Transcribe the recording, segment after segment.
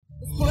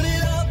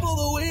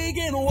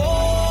weekend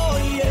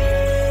warriors.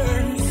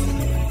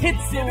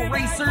 It's the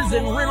Racers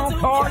and Rental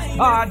Cars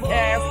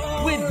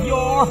podcast with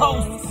your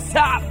host,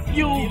 Top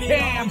Fuel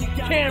Cam,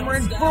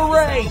 Cameron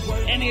Foray,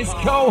 and his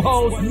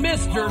co-host,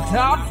 Mr.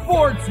 Top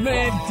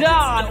Sportsman,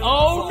 Don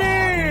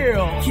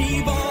O'Neill.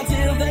 Keep on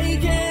till they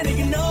can't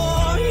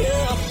ignore you.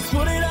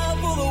 Put it up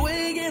for the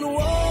weekend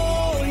warriors.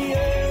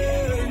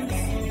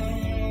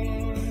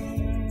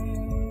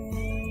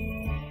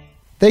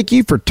 Thank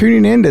you for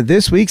tuning in to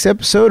this week's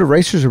episode of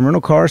Racers and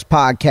Rental Cars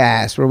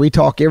podcast, where we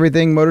talk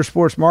everything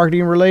motorsports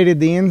marketing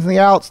related, the ins and the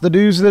outs, the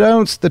do's, the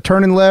don'ts, the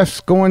turning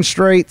lefts, going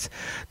straights,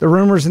 the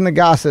rumors and the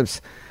gossips.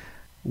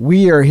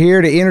 We are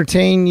here to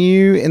entertain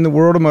you in the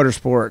world of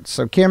motorsports.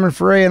 So Cameron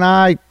Foray and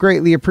I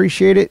greatly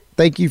appreciate it.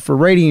 Thank you for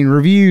rating,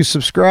 review,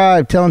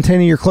 subscribe, telling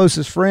 10 of your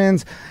closest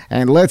friends,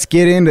 and let's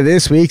get into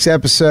this week's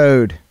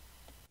episode.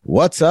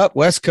 What's up,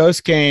 West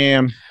Coast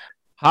Cam?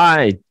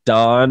 Hi,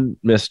 Don,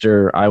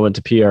 Mr. I went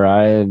to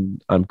PRI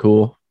and I'm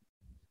cool.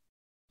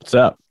 What's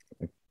up?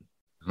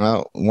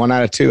 Well, 1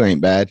 out of 2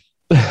 ain't bad.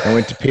 I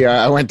went to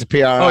PRI.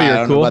 Oh,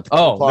 you're cool?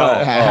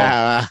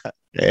 No.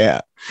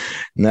 Yeah.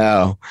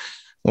 No.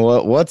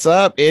 Well, what's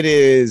up? It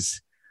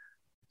is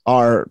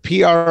our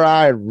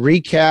PRI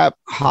recap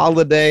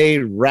holiday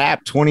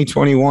wrap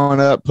 2021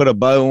 up. Put a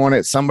bow on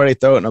it. Somebody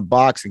throw it in a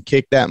box and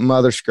kick that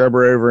mother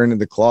scrubber over into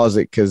the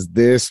closet because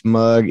this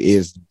mug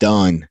is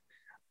done.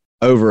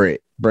 Over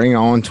it. Bring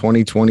on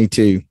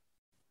 2022.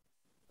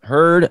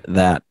 Heard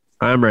that.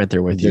 I'm right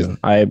there with you.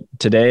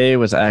 Today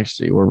was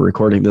actually, we're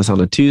recording this on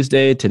a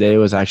Tuesday. Today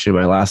was actually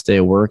my last day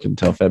of work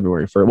until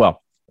February 1st.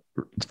 Well,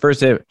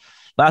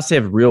 last day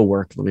of real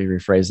work. Let me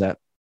rephrase that.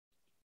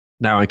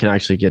 Now I can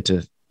actually get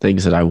to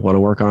things that I want to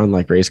work on,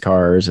 like race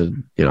cars.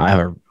 And, I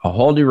have a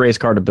whole new race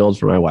car to build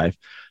for my wife.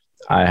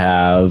 I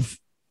have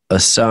a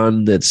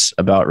son that's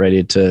about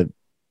ready to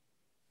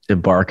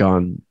embark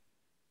on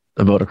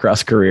a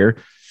motocross career.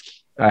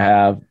 I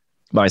have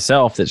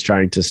myself that's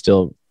trying to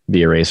still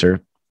be a racer,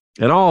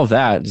 and all of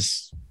that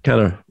just kind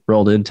of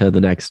rolled into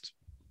the next,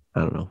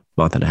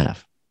 month and a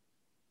half.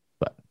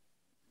 But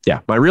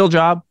yeah, my real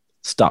job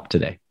stopped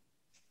today.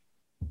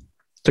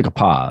 Took a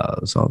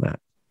pause on that.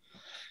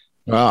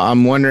 Well,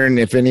 I'm wondering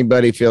if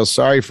anybody feels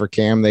sorry for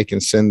Cam, they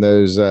can send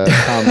those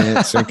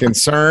comments and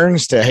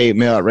concerns to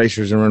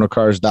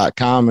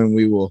hatemail@racersandrentalcars.com, and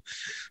we will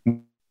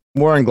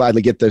more than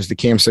gladly get those to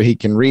Cam so he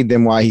can read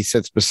them while he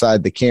sits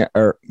beside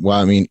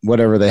the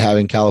whatever they have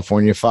in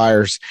California,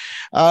 fires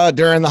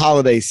during the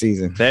holiday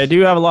season. They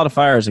do have a lot of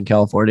fires in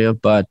California,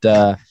 but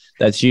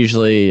that's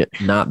usually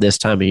not this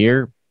time of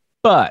year.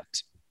 But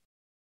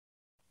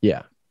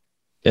yeah,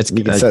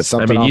 you can set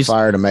something on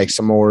fire to make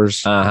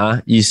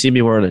s'mores. You see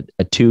me wearing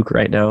a toque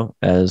right now,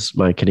 as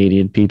my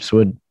Canadian peeps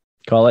would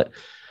call it,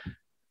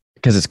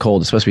 because it's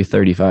cold. It's supposed to be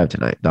 35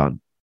 tonight, Don.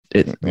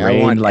 It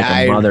rained like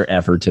a mother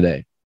effer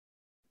today.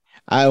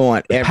 I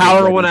want the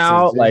power went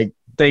out. Like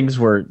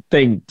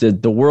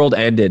the world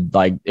ended.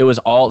 Like it was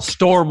all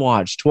Storm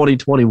Watch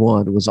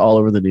 2021. It was all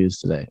over the news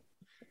today.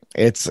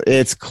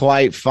 It's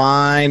quite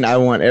fine. I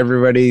want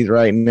everybody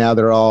right now.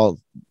 They're all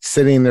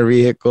sitting in their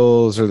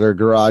vehicles or their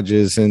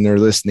garages and they're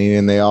listening,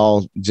 and they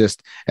all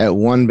just at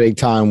one big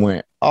time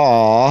went,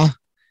 "Aw,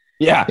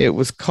 yeah, it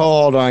was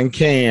called on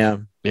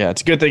Cam." Yeah,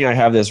 it's a good thing I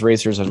have this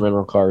Racers and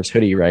Rental Cars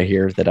hoodie right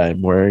here that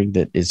I'm wearing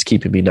that is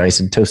keeping me nice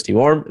and toasty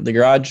warm in the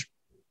garage.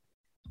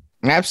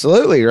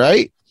 Absolutely,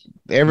 right?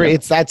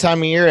 It's that time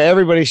of year.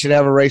 Everybody should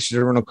have a Racers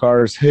and Rental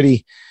Cars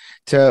hoodie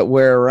to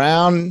wear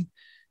around.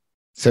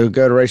 So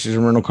go to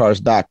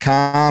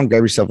racersandrentalcars.com,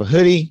 grab yourself a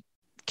hoodie,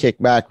 kick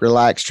back,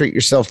 relax, treat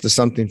yourself to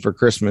something for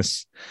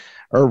Christmas,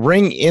 or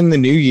ring in the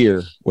new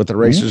year with the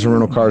Racers and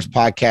Rental Cars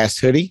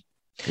podcast hoodie.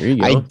 There you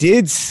go. I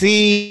did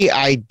see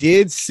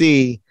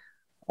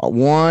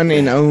one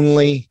and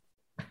only.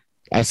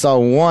 I saw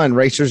one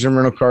Racers and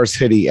Rental Cars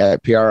hoodie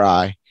at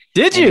PRI.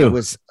 Did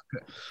you?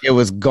 It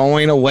was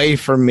going away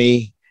from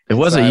me. It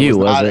wasn't you,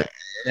 was it?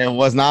 It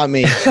was not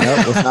me. No,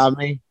 it was not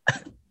me.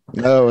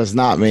 No, it was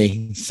not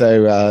me.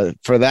 So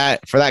for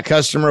that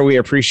customer, we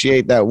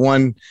appreciate that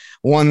one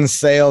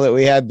sale that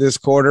we had this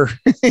quarter.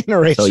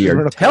 So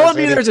you're telling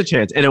me there's a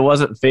chance, and it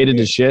wasn't faded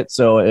to shit,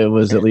 so it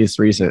was at least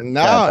recent.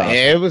 No,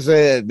 it was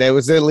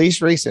at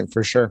least recent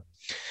for sure.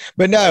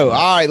 But no,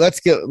 all right,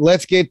 let's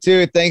get to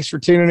it. Thanks for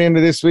tuning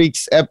into this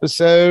week's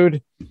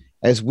episode.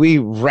 As we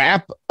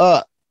wrap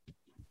up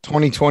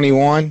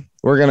 2021,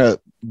 we're gonna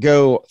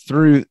go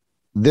through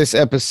this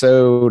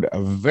episode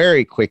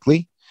very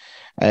quickly,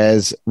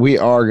 as we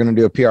are going to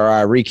do a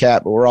PRI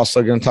recap, but we're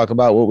also going to talk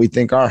about what we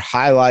think our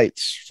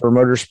highlights for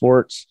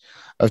motorsports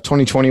of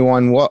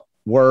 2021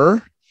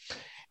 were,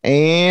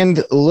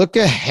 and look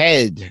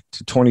ahead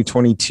to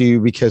 2022,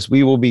 because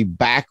we will be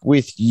back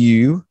with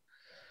you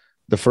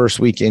the first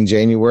week in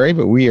January,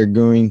 but we are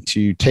going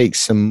to take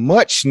some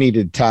much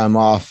needed time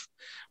off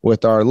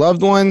with our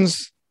loved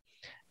ones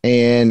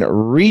and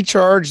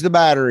recharge the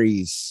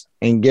batteries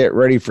and get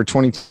ready for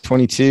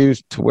 2022,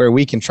 to where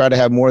we can try to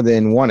have more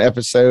than one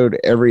episode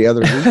every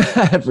other week.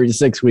 Every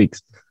 6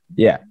 weeks.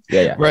 Yeah.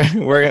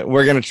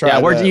 We're gonna try.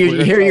 Yeah,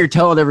 you're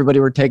telling everybody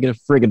we're taking a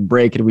friggin'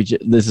 break, and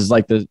this is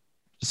like the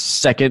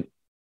second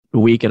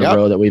week in a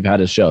row that we've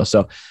had a show.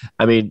 So,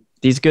 I mean,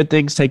 these good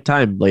things take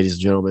time, ladies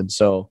and gentlemen.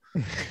 So,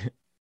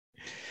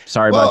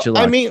 sorry about your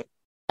luck.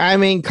 I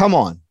mean, come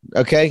on,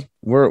 okay?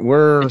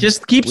 It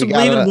just keeps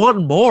leaving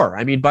wanting more.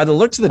 I mean, by the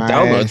looks of the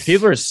downloads,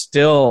 people are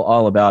still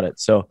all about it.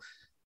 So,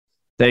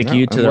 thank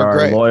you to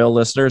our loyal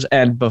listeners.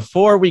 And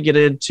before we get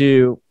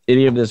into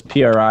any of this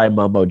PRI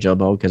mumbo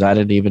jumbo, because I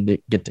didn't even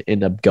get to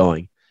end up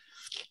going,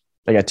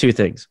 I got two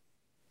things.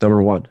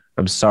 Number one,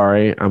 I'm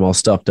sorry, I'm all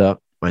stuffed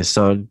up. My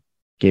son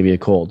gave me a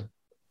cold.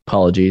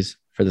 Apologies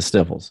for the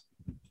sniffles.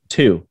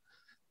 Two,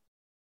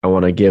 I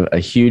want to give a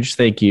huge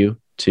thank you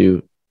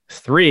to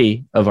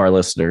 3 of our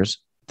listeners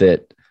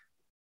that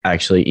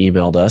actually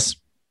emailed us.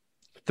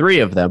 3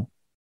 of them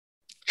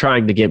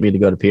trying to get me to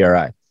go to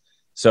PRI.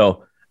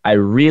 So I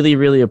really,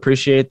 really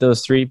appreciate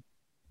those 3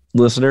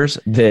 listeners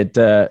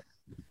that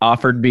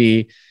offered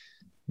me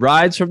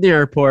rides from the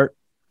airport,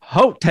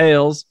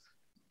 hotels,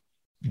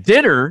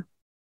 dinner,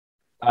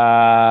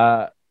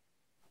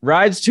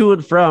 rides to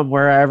and from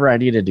wherever I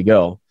needed to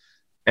go.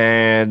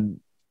 And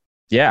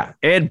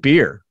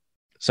beer.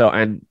 So,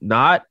 and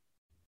not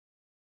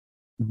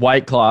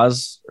White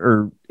Claws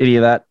or any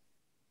of that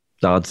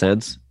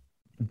nonsense,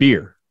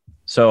 beer.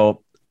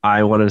 So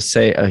I want to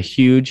say a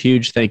huge,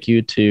 huge thank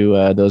you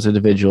to those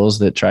individuals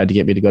that tried to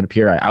get me to go to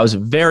PRI. I was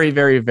very,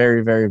 very,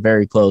 very, very,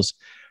 very close.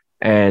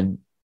 And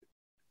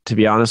to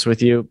be honest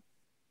with you,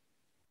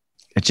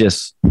 it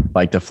just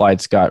like the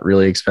flights got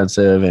really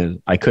expensive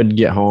and I couldn't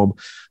get home.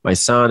 My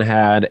son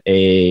had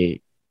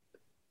a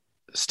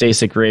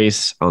STACYC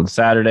race on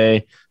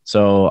Saturday,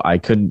 so I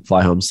couldn't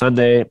fly home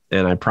Sunday,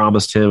 and I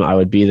promised him I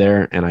would be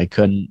there, and I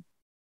couldn't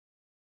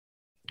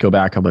go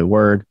back on my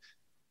word.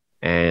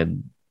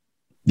 And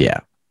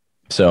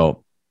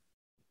so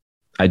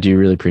I do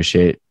really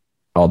appreciate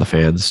all the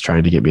fans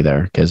trying to get me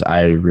there because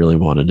I really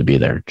wanted to be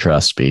there.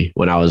 Trust me,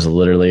 when I was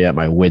literally at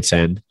my wit's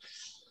end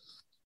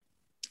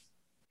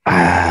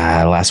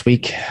last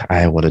week,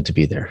 I wanted to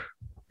be there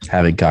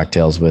having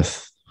cocktails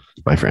with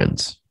my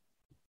friends,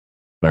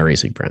 my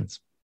racing friends.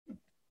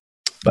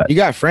 But you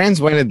got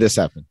friends? When did this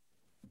happen?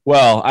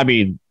 Well, I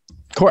mean,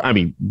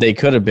 they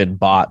could have been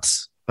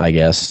bots, I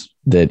guess,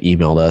 that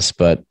emailed us,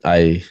 but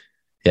I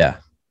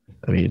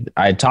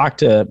talked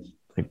to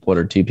like 1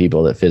 or 2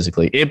 people that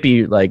physically,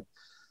 Impy like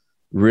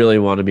really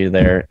wanted me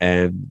there,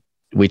 and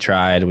we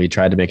tried to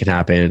make it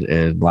happen,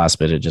 and last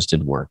minute it just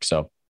didn't work.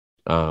 So,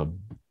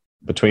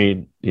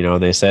 between,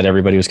 they said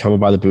everybody was coming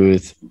by the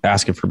booth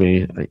asking for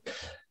me.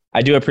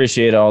 I do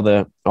appreciate all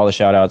the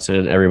shout outs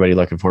and everybody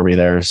looking for me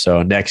there.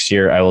 So next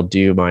year I will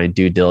do my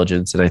due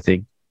diligence, and I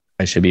think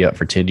I should be up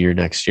for tenure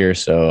next year.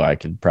 So I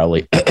can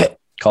probably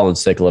call in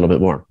sick a little bit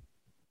more.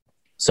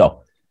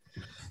 So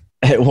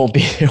it won't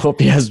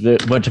be as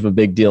much of a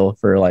big deal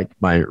for like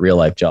my real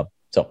life job.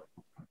 So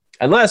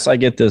unless I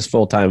get this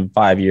full-time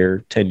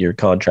 5-year, 10-year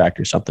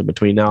contract or something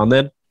between now and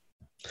then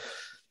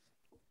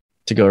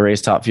to go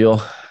race Top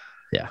Fuel.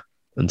 Yeah.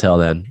 Until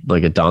then,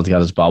 like Don's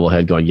got his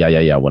bobblehead going,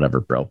 yeah,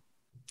 whatever, bro.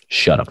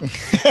 Shut up.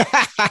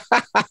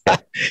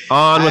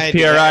 On with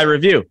PRI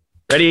review.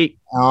 Ready?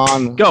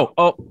 On. Go.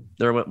 Oh,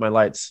 there went my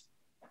lights.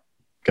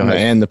 Go ahead.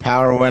 And the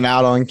power went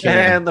out on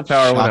camera. And the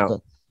power went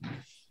out.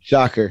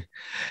 Shocker.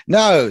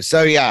 No.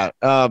 So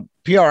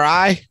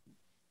PRI.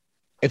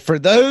 For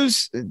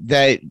those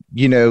that,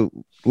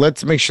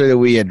 let's make sure that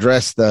we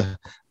address the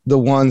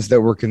ones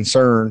that were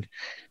concerned.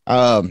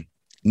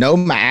 No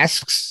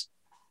masks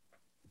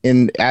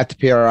at the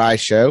PRI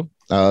show.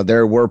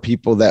 There were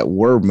people that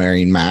were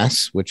wearing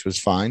masks, which was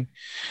fine.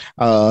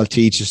 To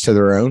each is to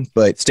their own.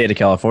 But state of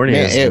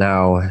California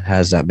now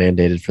has that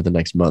mandated for the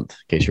next month, in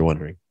case you're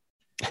wondering.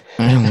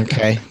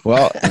 Okay.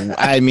 Well,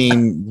 I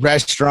mean,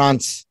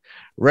 restaurants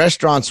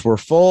were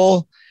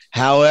full.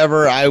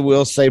 However, I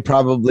will say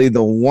probably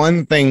the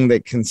one thing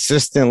that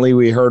consistently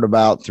we heard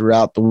about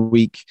throughout the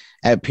week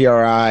at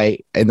PRI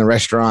in the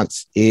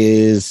restaurants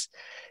is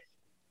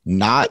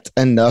not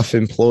enough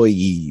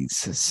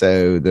employees.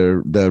 So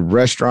the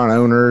restaurant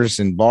owners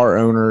and bar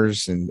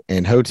owners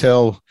and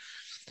hotel,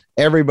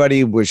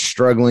 everybody was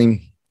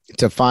struggling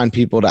to find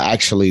people to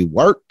actually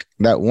work,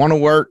 that want to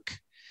work.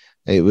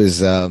 It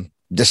was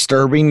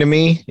disturbing to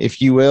me,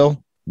 if you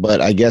will, but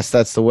I guess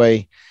that's the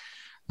way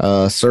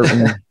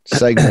certain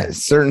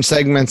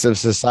segments of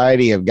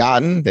society have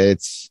gotten.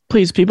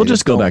 Please, people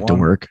just go back to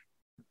work.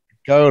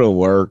 Go to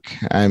work.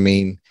 I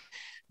mean,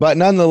 but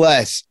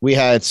nonetheless, we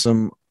had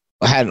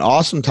an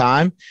awesome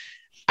time.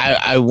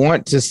 I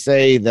want to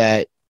say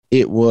that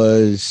it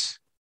was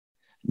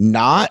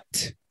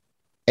not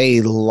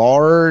a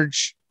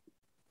large,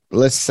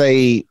 let's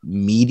say,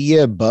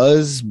 media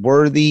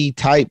buzz-worthy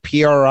type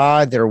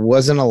PRI. There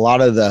wasn't a lot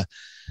of the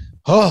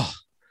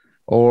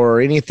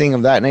or anything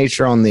of that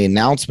nature on the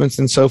announcements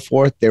and so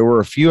forth. There were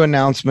a few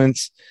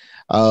announcements.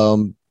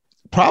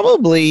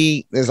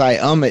 Probably, as I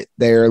it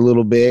there a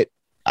little bit,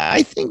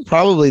 I think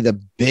probably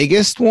the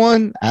biggest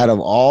one out of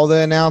all the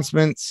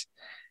announcements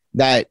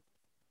that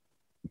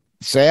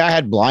say I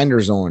had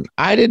blinders on.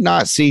 I did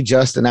not see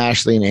Justin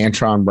Ashley and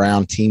Antron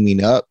Brown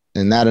teaming up,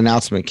 and that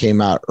announcement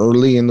came out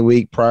early in the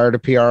week prior to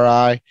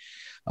PRI.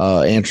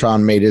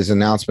 Antron made his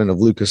announcement of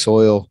Lucas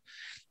Oil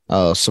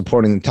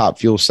supporting the Top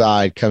Fuel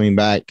side coming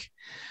back.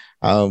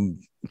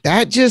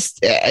 That just,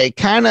 it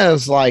kind of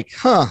is like,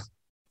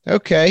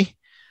 okay.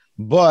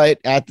 But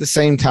at the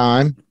same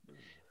time,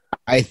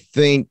 I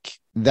think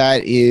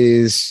that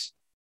is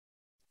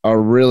a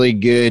really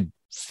good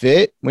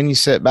fit when you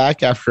sit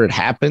back after it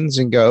happens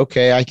and go,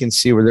 okay, I can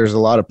see where there's a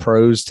lot of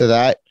pros to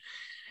that.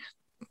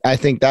 I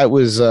think that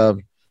was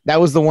the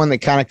one that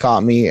kind of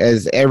caught me.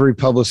 As every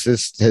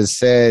publicist has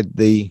said,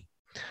 the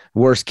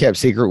worst kept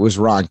secret was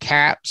Ron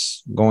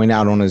Capps going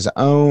out on his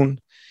own.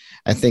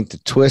 I think the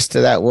twist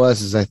to that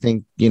is I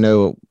think,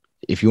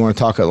 if you want to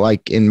talk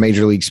like in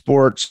Major League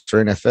Sports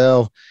or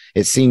NFL,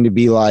 it seemed to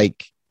be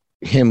like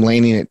him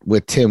landing it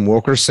with Tim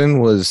Wilkerson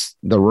was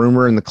the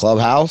rumor in the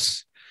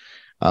clubhouse.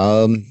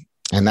 And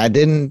that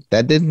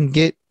didn't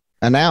get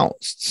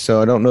announced.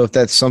 So I don't know if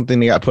that's something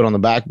that got put on the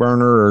back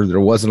burner or there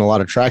wasn't a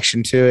lot of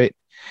traction to it.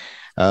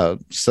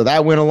 So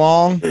that went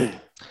along.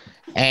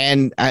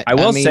 And I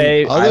will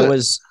say I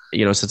was,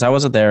 since I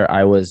wasn't there,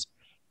 I was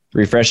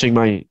refreshing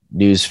my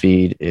news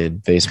feed in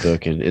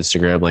Facebook and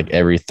Instagram like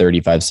every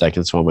 35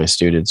 seconds while my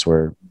students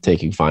were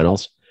taking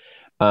finals.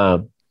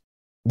 I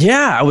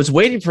was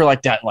waiting for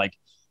like that, like,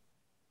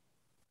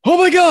 oh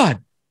my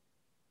God.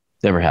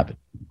 Never happened.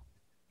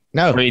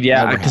 No. I mean,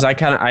 yeah, because I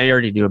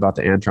already knew about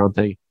the Antron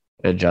thing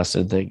and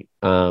Justin thing,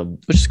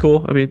 which is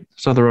cool. I mean,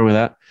 there's nothing wrong with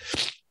that.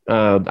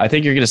 I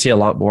think you're going to see a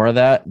lot more of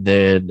that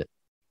than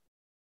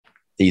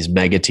these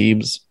mega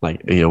teams.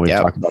 Like, we've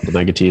talked about the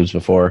mega teams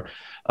before.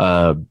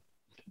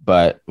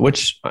 But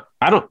which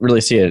I don't really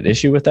see an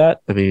issue with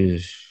that. I mean,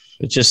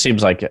 it just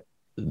seems like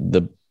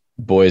the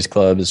boys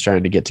club is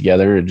trying to get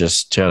together and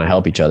just trying to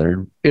help each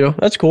other.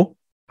 That's cool.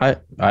 I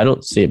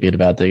don't see it being a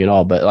bad thing at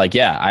all. But like,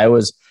 yeah, I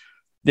was,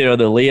 the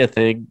Leah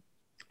thing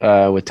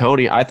with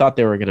Tony, I thought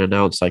they were going to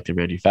announce like their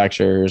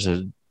manufacturers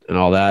and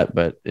all that,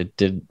 but it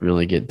didn't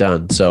really get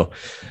done. So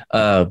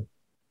I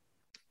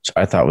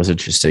thought was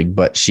interesting,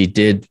 but she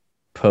did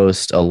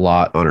post a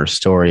lot on her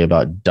story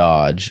about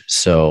Dodge.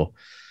 So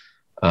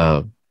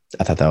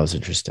I thought that was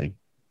interesting.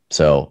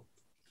 So,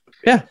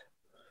 yeah.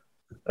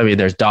 I mean,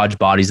 there's Dodge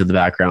bodies in the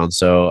background,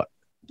 so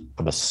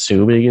I'm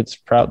assuming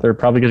they're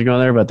probably going to go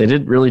there, but they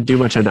didn't really do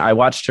much. And I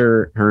watched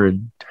her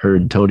and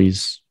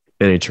Tony's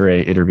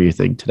NHRA interview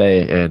thing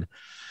today, and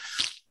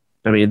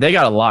I mean, they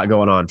got a lot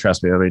going on.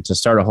 Trust me. I mean, to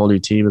start a whole new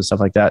team and stuff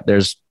like that,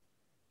 there's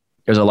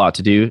a lot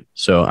to do.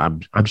 So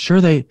I'm sure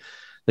they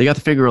got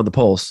the finger on the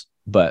pulse.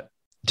 But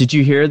did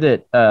you hear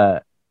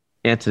that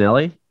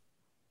Antonelli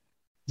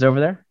is over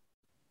there?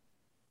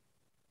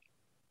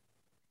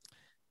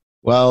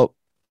 Well,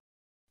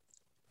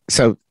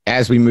 so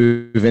as we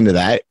move into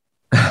that,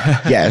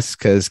 yes,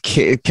 because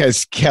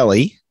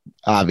Kelly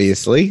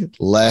obviously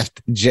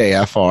left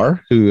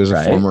JFR, who is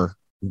a former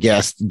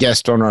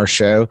guest on our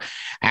show,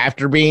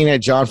 after being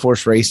at John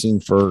Force Racing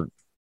for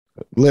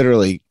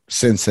literally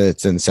since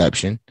its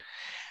inception.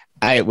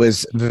 It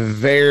was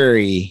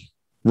very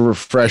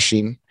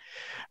refreshing.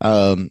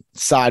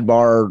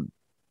 Sidebar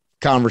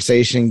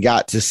conversation,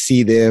 got to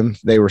see them.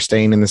 They were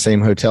staying in the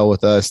same hotel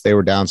with us. They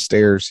were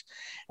downstairs.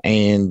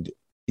 And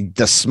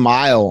the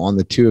smile on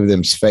the two of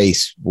them's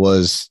face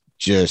was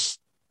just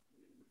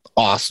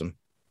awesome.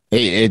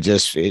 It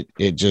just.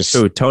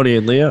 Who, Tony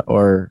and Leah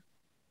or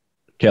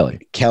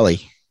Kelly?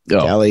 Kelly.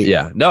 Oh, Kelly.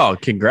 Yeah. No,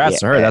 congrats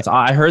to her.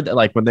 I heard that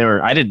like when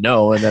I didn't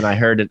know. And then I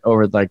heard it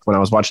over like when I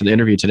was watching the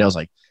interview today, I was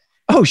like,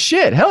 oh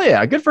shit. Hell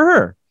yeah. Good for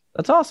her.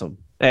 That's awesome.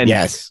 And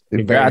yes,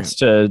 congrats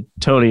to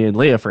Tony and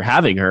Leah for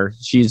having her.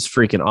 She's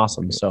freaking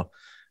awesome. So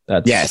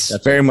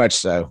that's very much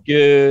so.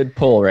 Good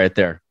pull right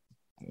there.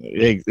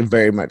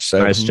 Very much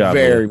so. Nice job.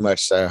 Very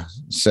much so.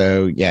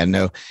 So yeah,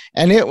 no.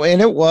 And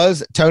it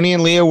was Tony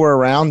and Leah were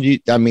around.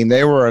 I mean,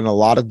 they were in a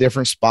lot of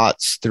different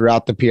spots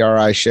throughout the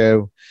PRI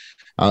show.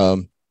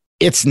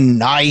 It's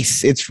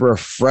nice. It's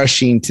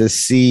refreshing to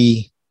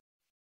see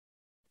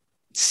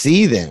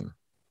them.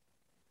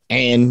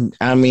 And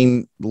I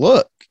mean,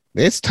 look,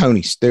 it's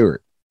Tony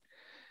Stewart.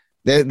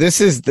 This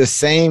is the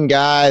same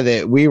guy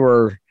that we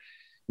were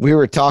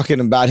talking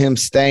about him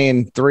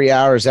staying 3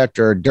 hours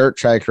after a dirt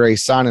track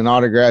race, signing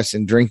autographs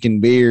and drinking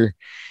beer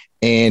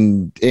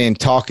and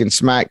talking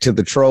smack to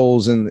the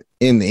trolls in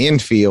the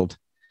infield.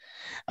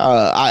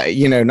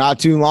 Not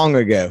too long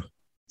ago.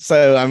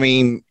 So, I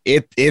mean,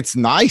 it's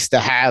nice to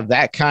have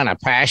that kind of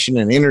passion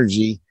and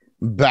energy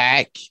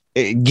back,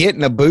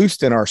 getting a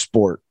boost in our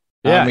sport.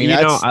 Yeah. I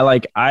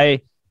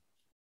mean,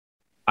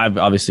 I've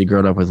obviously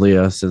grown up with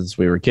Leah since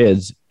we were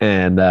kids,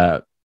 and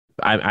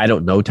I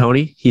don't know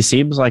Tony. He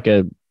seems like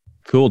a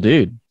cool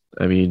dude.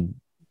 I mean,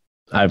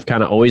 I've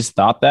kind of always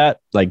thought that,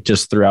 like,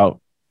 just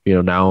throughout,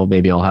 now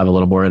maybe I'll have a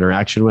little more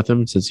interaction with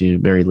him since he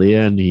married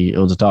Leah and he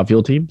owns a Top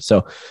Fuel team.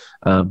 So,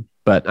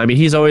 but I mean,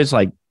 he's always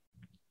like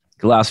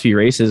the last few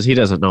races, he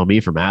doesn't know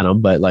me from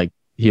Adam, but like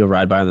he'll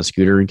ride by on the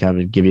scooter and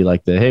kind of give you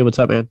like the, hey, what's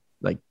up, man?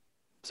 Like,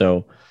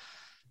 so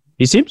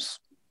he seems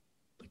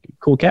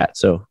cool cat.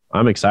 So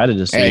I'm excited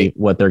to see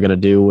what they're gonna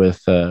do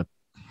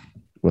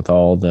with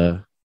all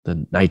the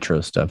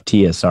nitro stuff.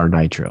 TSR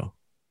Nitro.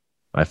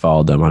 I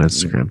followed them on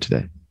Instagram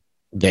today.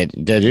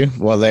 Did you?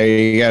 Well, there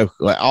you go.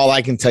 All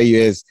I can tell you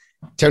is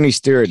Tony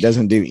Stewart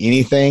doesn't do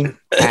anything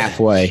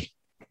halfway.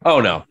 Oh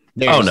no.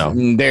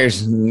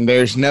 There's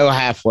no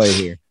halfway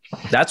here.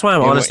 That's why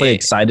I'm honestly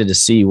excited to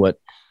see what's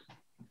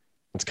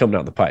coming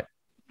out the pipe.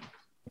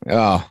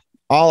 Oh,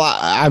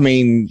 I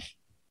mean,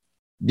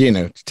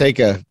 to take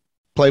a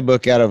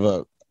playbook out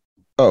of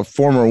a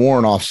former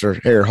warrant officer.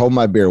 Here, hold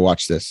my beer.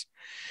 Watch this.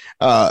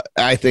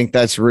 I think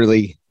that's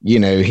really,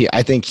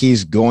 I think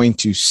he's going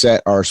to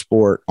set our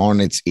sport on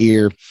its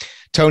ear.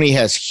 Tony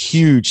has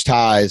huge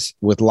ties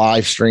with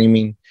live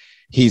streaming.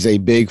 He's a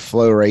big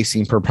flow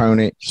racing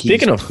proponent.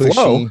 Speaking of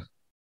flow,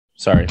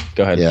 sorry,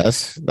 go ahead.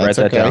 Yes, that's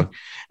okay. That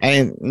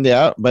and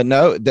but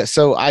no,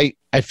 so I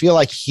feel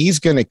like he's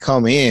going to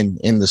come in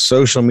the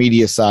social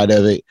media side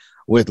of it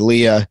with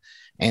Leah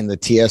and the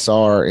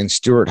TSR and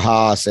Stuart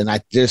Haas. And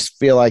I just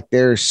feel like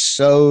there's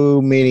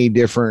so many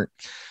different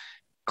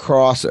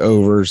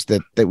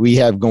crossovers that we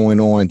have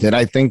going on that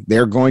I think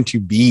they're going to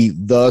be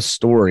the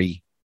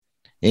story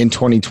in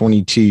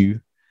 2022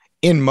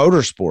 in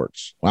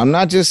motorsports. Well, I'm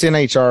not just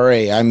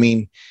NHRA. I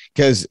mean,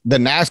 because the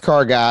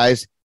NASCAR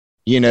guys,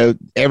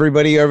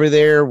 everybody over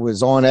there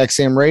was on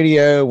XM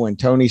radio when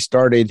Tony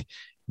started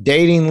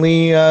dating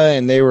Leah,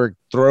 and they were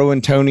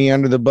throwing Tony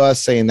under the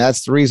bus, saying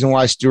that's the reason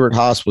why Stuart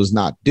Haas was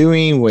not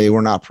doing, they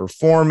were not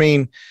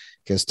performing,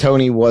 because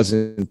Tony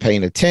wasn't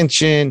paying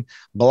attention,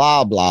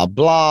 blah, blah,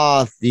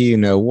 blah,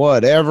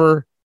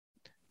 whatever.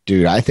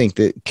 Dude, I think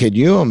that, could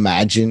you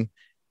imagine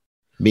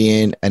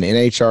being an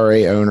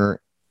NHRA owner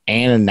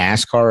and a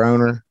NASCAR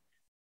owner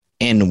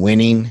and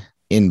winning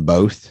in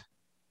both?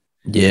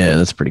 Yeah,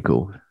 that's pretty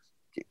cool.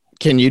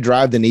 Can you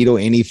drive the needle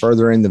any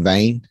further in the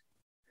vein?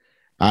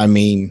 I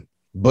mean,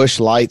 Busch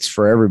Lights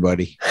for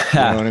everybody. You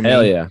know what I mean?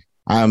 Hell yeah.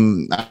 I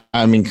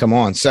mean, come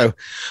on. So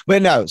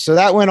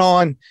that went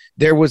on.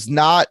 There was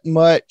not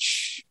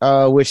much,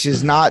 which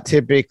is not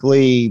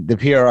typically, the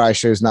PRI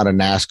show is not a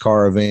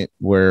NASCAR event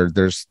where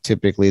there's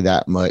typically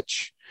that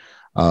much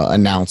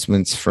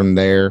announcements from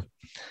there.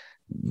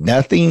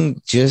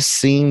 Nothing just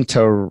seemed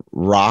to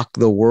rock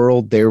the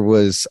world. There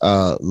was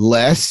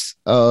less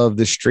of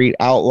the street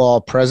outlaw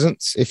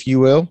presence, if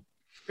you will.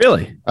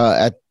 Really?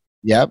 Much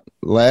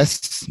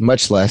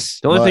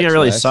less. The only thing I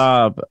really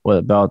saw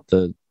about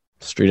the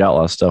street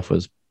outlaw stuff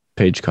was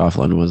Paige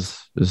Coughlin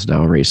is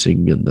now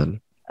racing, and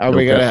then are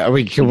we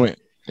gonna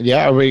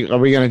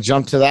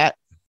jump to that?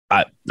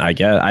 I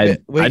guess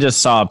I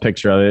just saw a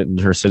picture of it and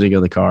her sitting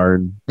in the car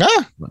and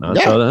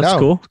so that's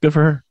cool. Good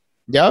for her.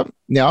 Yep.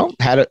 No,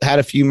 had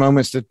a few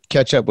moments to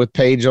catch up with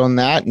Paige on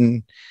that.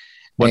 And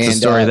what's the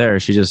story there?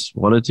 She just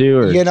wanted to,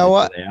 or you know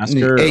what? They asked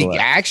her, or what?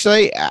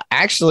 Actually,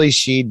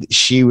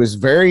 she was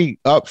very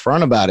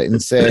upfront about it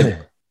and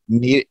said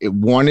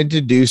wanted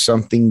to do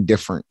something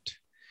different,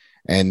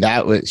 and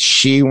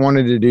she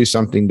wanted to do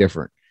something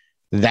different.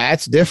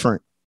 That's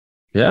different.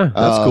 Yeah,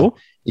 that's cool.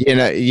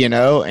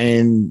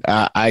 And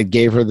I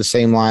gave her the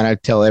same line I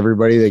tell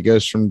everybody that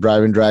goes from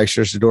driving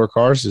dragsters to door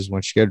cars is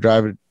once you go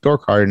drive a door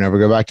car, you never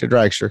go back to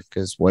dragster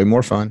because it's way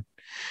more fun.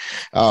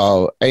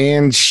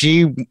 And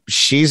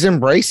she's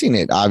embracing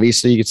it.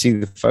 Obviously, you can see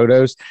the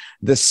photos.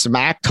 The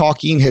smack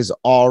talking has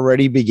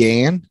already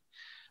began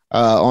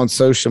on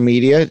social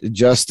media.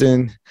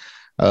 Justin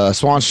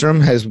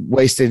Swanstrom has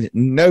wasted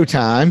no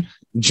time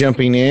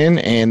jumping in,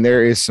 and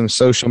there is some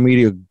social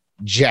media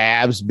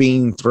jabs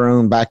being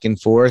thrown back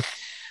and forth.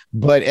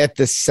 But at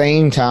the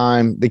same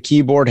time, the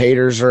keyboard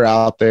haters are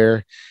out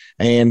there,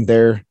 and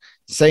they're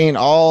saying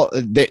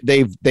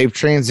they've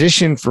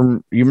transitioned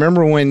from, you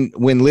remember when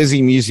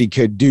Lizzie Music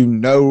could do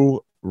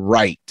no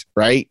right?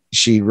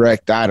 She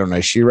wrecked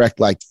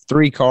like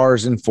 3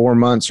 cars in 4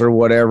 months or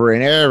whatever,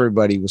 and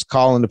everybody was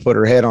calling to put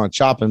her head on a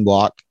chopping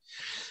block.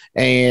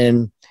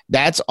 And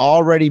that's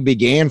already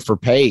began for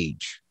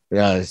Paige.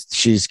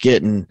 She's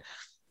getting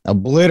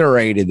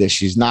obliterated, that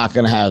she's not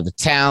going to have the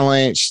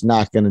talent, she's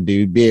not going to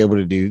be able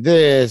to do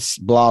this,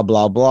 blah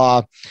blah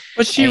blah.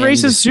 But she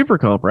races Super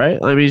Comp, right?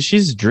 I mean,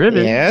 she's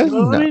driven.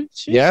 You'll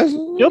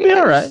be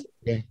all right.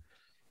 Yeah.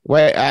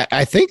 Well,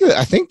 I think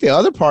the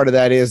other part of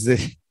that is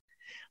that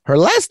her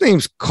last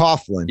name's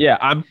Coughlin. Yeah,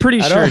 I'm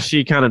pretty sure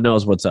she kind of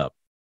knows what's up.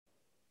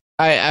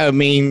 I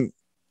mean,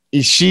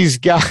 she's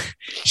got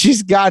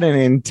an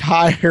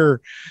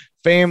entire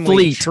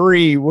family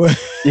tree.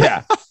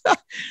 Yeah.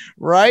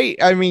 Right?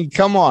 I mean,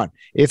 come on.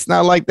 It's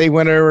not like they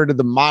went over to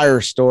the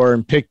Meijer store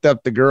and picked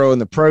up the girl in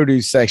the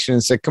produce section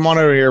and said, come on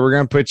over here. We're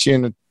going to put you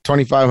in a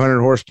 2,500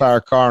 horsepower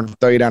car and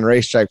throw you down the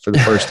racetrack for the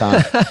first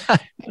time. I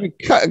mean,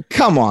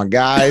 come on,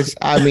 guys.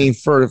 I mean,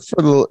 for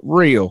the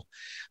real.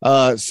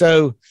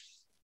 So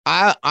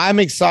I'm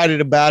excited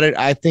about it.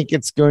 I think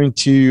it's going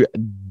to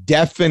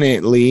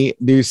definitely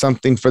do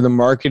something for the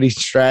marketing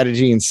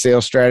strategy and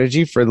sales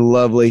strategy for the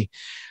lovely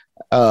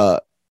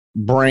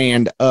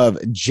brand of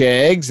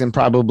Jegs, and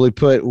probably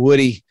put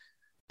Woody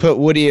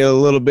a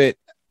little bit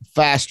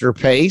faster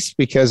pace,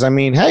 because I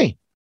mean, hey,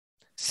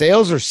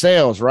 sales are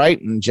sales,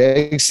 right? And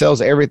Jake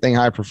sells everything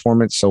high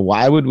performance. So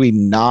why would we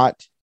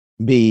not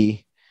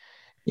be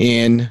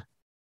in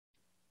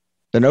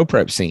the no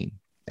prep scene?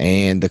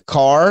 And the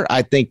car,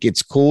 I think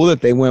it's cool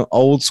that they went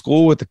old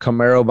school with the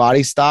Camaro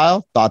body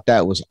style. Thought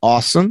that was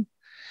awesome.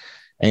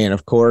 And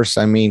of course,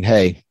 I mean,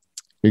 hey,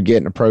 you're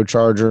getting a Pro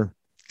Charger.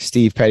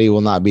 Steve Petty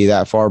will not be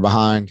that far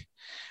behind.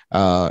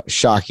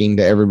 Shocking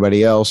to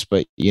everybody else,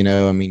 but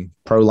I mean,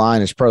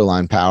 Proline is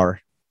Proline power.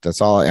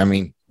 That's all. I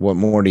mean, what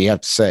more do you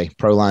have to say?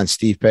 Proline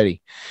Steve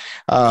Petty.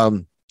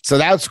 So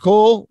that's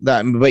cool.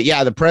 But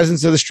yeah, the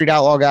presence of the Street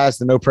Outlaw guys,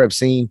 the no prep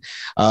scene,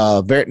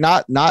 very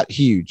not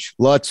huge.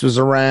 Lutz was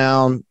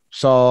around.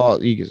 Saw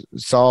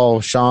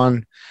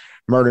Sean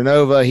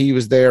Murdanova. He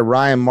was there.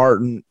 Ryan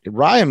Martin,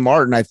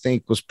 I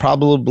think, was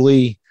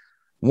probably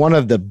one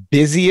of the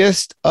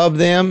busiest of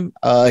them.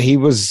 He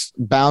was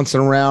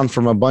bouncing around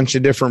from a bunch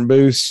of different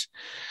booths,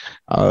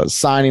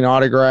 signing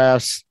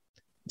autographs.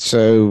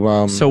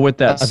 So with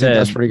that said,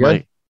 that's pretty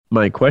good.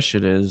 My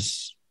question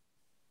is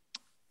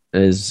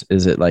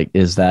it like,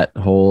 is that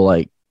whole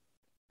like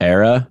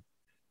era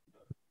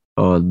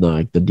on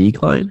the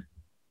decline?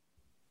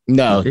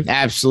 No,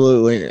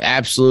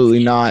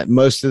 absolutely not.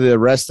 Most of the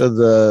rest of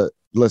the,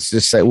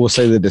 we'll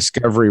say the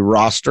Discovery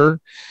roster,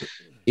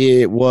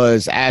 it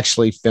was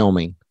actually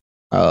filming.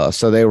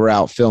 So they were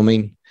out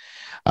filming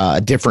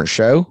a different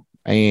show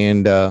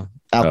and out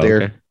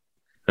there. Okay.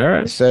 All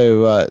right.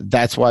 So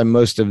that's why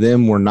most of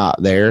them were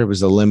not there. It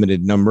was a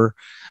limited number.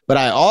 But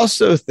I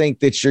also think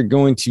that you're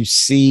going to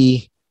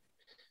see,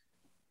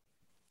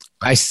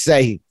 I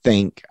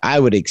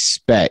would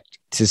expect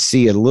to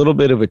see a little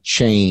bit of a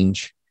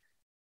change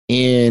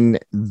in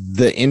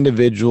the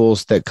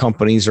individuals that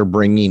companies are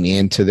bringing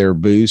into their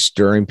booths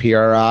during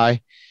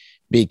PRI,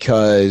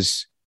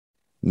 because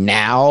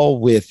now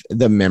with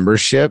the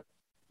membership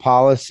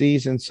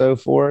policies and so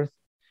forth,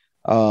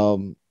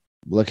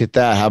 look at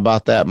that. How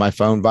about that? My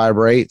phone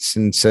vibrates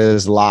and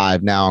says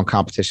live now on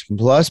Competition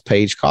Plus,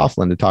 Paige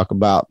Coughlin to talk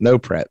about no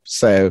prep.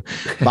 So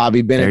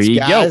Bobby Bennett's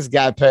guys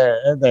got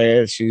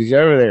there. She's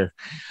over there.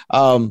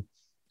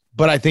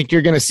 But I think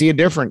you're going to see a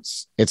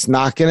difference. It's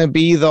not going to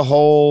be the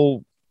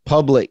whole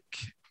public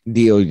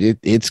deal.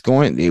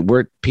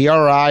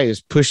 PRI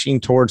is pushing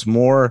towards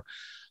more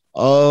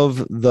of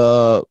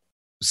the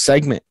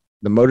segment,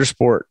 the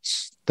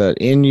motorsports, the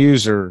end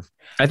user.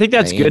 I think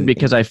that's good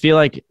because I feel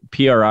like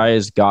PRI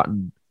has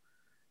gotten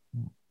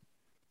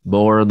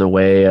more in the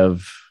way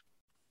of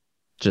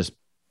just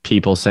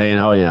people saying,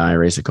 "Oh yeah, I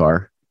race a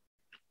car,"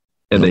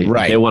 and they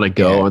want to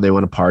go and they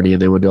want to party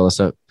and they want to do all this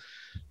stuff.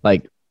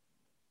 Like,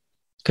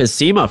 because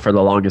SEMA for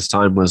the longest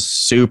time was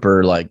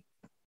super like,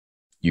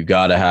 you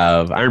got to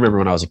have. I remember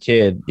when I was a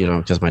kid,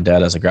 because my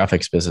dad has a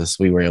graphics business,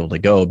 we were able to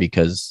go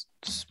because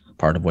it's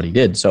part of what he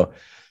did. So,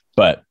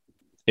 but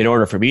in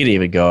order for me to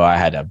even go, I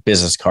had to have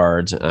business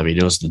cards. I mean,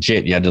 it was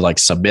legit. You had to like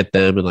submit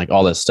them and like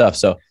all this stuff.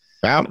 So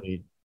I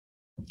mean,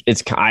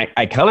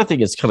 I kind of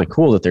think it's kind of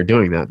cool that they're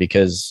doing that,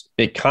 because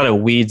it kind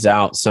of weeds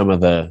out some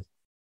of the,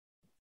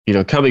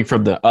 coming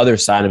from the other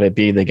side of it,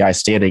 being the guy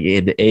standing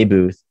in a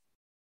booth.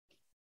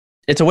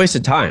 It's a waste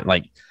of time.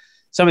 Like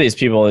some of these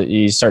people,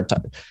 you start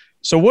talking.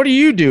 So what do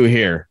you do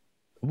here?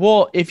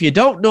 Well, if you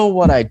don't know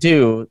what I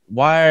do,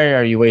 why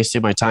are you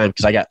wasting my time?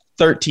 Because I got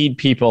 13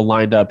 people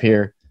lined up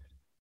here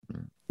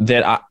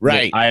that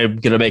I'm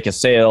going to make a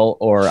sale,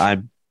 or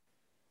I'm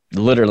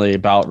literally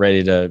about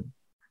ready to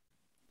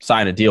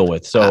sign a deal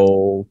with.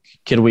 So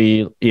can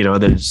we,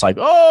 then it's like,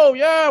 oh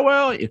yeah,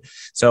 well,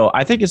 so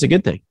I think it's a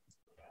good thing.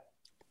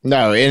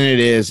 No, and it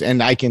is.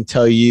 And I can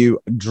tell you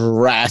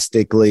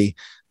drastically,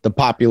 the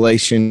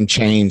population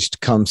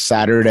changed come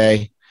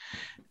Saturday.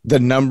 The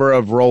number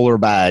of roller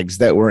bags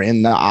that were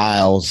in the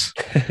aisles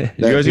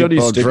that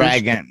people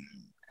dragging.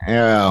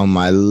 Oh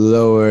my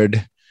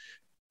Lord.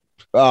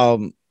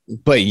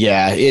 But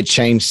yeah, it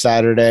changed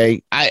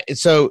Saturday.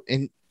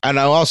 And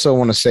I also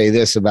want to say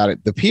this about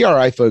it. The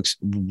PRI folks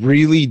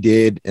really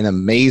did an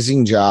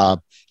amazing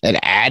job at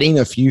adding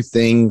a few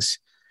things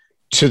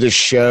to the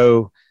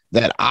show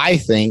that I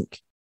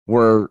think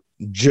were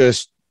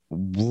just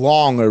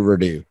long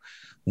overdue.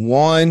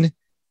 One,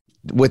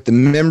 with the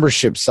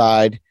membership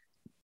side,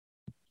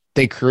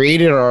 they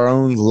created our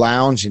own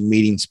lounge and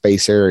meeting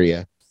space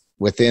area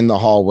within the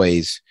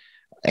hallways.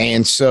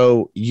 And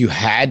so you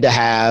had to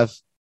have,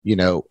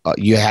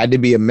 you had to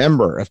be a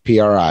member of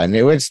PRI, and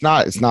it's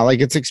not like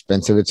it's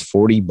expensive. It's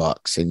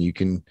 $40 and you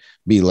can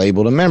be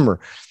labeled a member,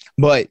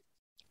 but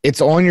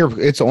it's on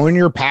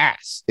your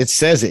pass. It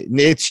says it, and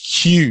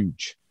it's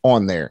huge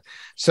on there.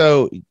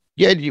 So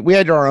we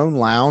had our own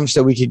lounge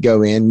that we could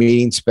go in,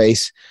 meeting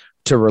space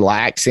to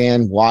relax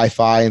in,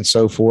 Wi-Fi and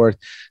so forth.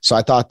 So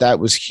I thought that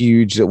was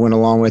huge that went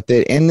along with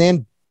it. And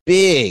then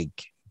big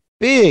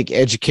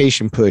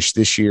education push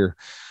this year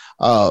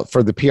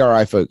for the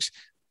PRI folks.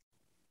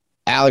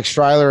 Alex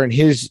Streiler and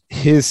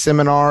his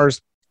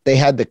seminars, they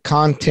had the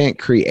content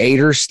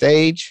creator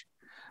stage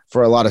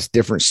for a lot of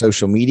different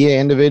social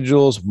media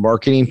individuals,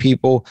 marketing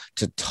people,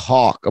 to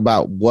talk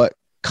about what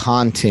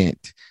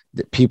content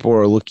that people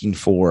are looking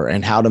for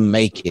and how to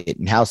make it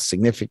and how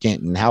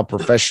significant and how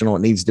professional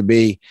it needs to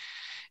be.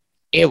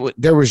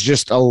 There was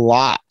just a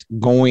lot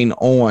going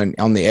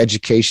on the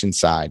education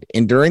side.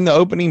 And during the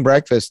opening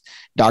breakfast,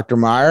 Dr.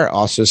 Meyer,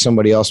 also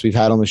somebody else we've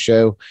had on the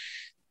show,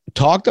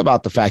 talked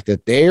about the fact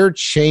that they're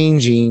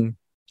changing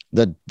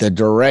the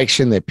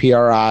direction that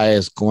PRI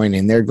is going,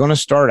 and they're going to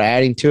start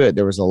adding to it.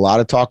 There was a lot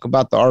of talk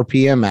about the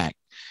RPM Act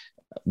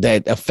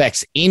that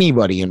affects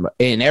anybody and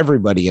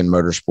everybody in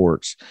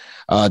motorsports,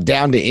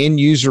 down to end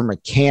user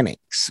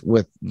mechanics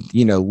with,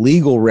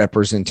 legal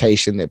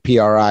representation that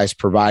PRI is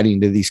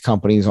providing to these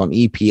companies on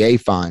EPA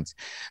fines.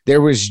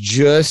 There was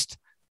just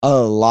a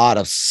lot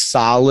of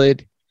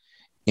solid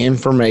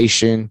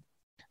information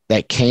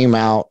that came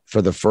out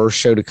for the first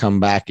show to come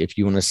back, if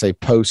you want to say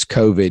post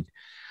COVID,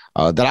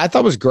 that I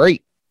thought was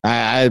great.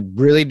 I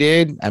really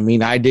did. I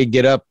mean, I did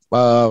get up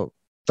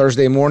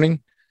Thursday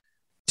morning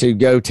to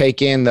go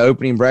take in the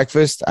opening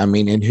breakfast. I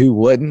mean, and who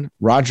wouldn't?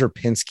 Roger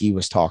Penske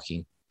was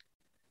talking.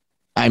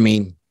 I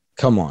mean,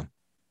 come on.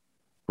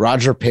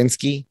 Roger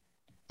Penske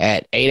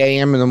at 8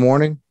 a.m. in the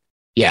morning.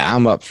 Yeah,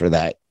 I'm up for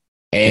that.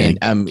 And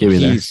I'm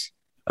into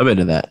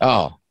that.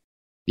 Oh,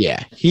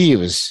 yeah. He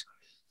was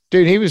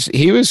crazy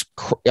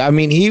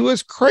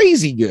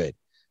good.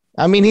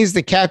 I mean, he's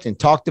the captain.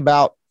 Talked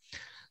about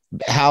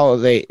how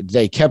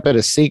they kept it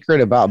a secret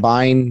about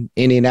buying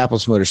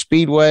Indianapolis Motor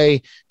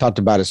Speedway, talked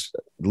about his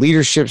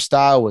leadership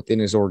style within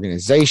his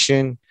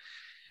organization,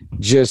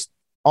 just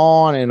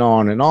on and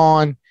on and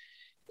on.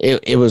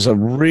 It was a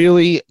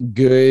really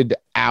good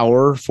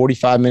hour,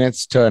 45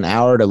 minutes to an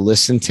hour to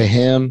listen to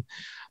him.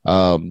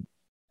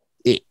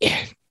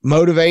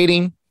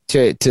 Motivating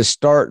to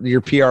start your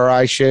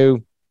PRI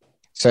show.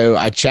 So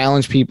I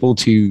challenge people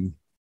to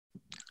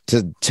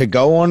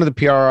go onto the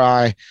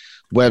PRI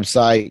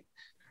website,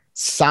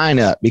 sign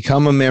up,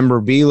 become a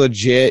member, be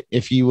legit,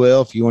 if you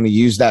will, if you want to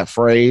use that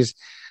phrase,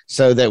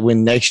 so that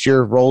when next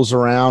year rolls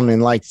around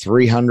in like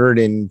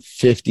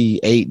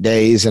 358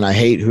 days, and I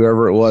hate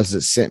whoever it was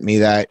that sent me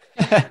that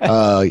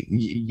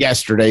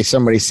yesterday,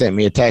 somebody sent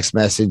me a text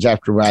message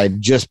after I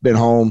had just been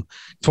home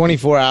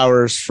 24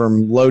 hours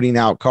from loading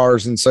out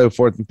cars and so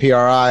forth in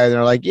PRI. And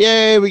they're like,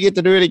 yay, we get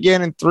to do it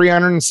again in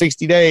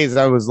 360 days.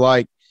 I was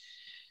like,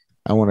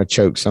 I want to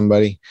choke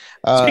somebody.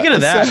 Speaking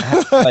of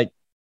that, like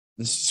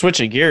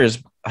switching gears,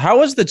 how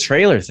was the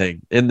trailer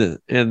thing in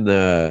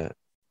the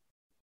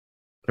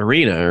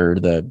arena or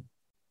the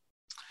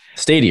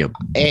stadium?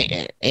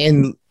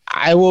 And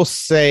I will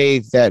say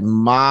that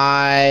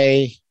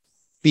my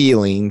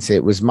feelings,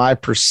 it was my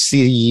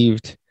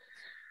perceived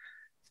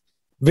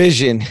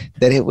vision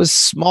that it was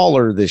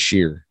smaller this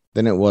year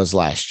than it was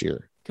last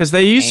year. Because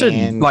they used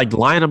to like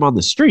line them on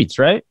the streets,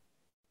 right?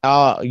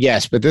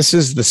 Yes, but this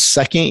is the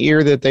second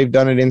year that they've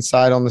done it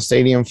inside on the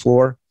stadium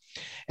floor.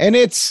 And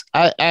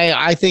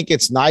I think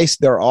it's nice.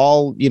 They're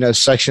all,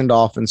 sectioned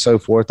off and so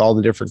forth, all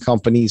the different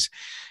companies.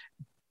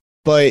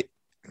 But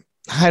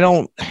I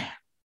don't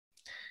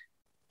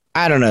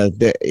know.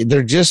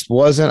 There just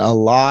wasn't a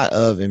lot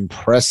of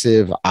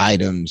impressive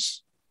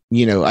items.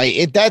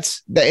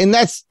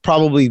 That's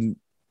probably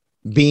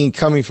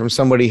coming from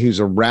somebody who's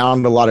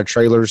around a lot of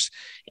trailers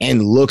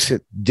and looks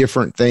at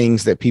different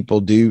things that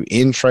people do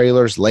in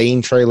trailers,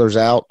 laying trailers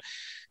out,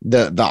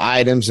 the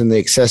items and the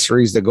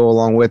accessories that go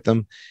along with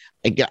them.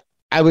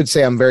 I would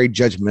say I'm very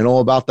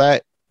judgmental about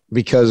that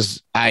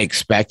because I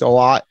expect a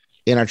lot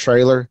in a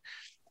trailer.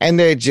 And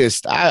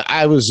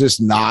I was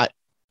just not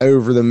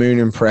over the moon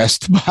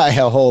impressed by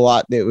a whole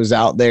lot that was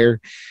out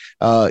there.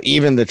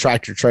 Even the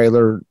tractor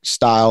trailer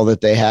style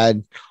that they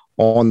had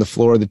on the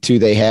floor, the two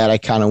they had, I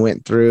kind of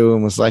went through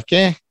and was like,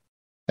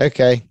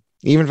 okay.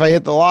 Even if I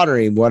hit the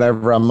lottery,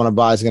 whatever I'm going to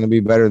buy is going to be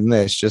better than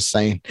this, just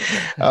saying.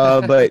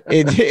 But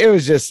it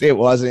was,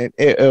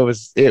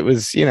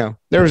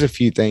 there was a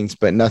few things,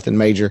 but nothing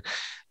major.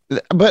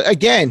 But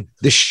again,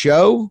 the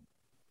show,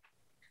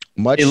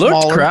 much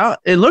smaller.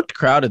 It looked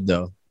crowded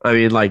though. I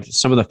mean, like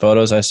some of the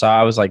photos I saw,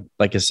 I was like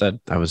I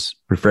said, I was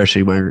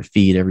refreshing my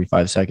feed every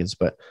 5 seconds,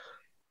 but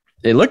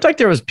it looked like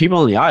there was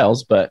people in the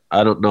aisles, but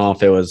I don't know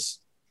if it was,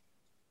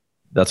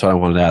 that's what I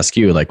wanted to ask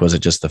you. Like, was it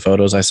just the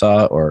photos I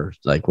saw or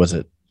like, was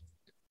it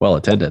well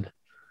attended?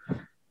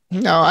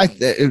 No,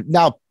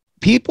 now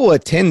people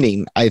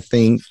attending, I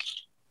think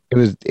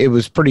it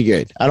was pretty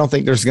good. I don't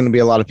think there's going to be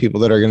a lot of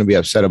people that are going to be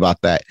upset about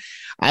that.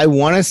 I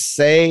want to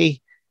say,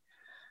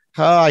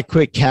 I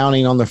quit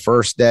counting on the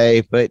first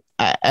day, but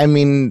I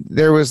mean,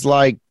 there was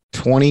like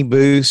 20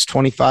 booths,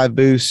 25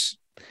 booths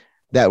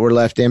that were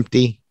left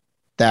empty.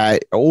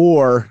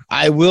 Or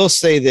I will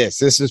say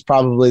this is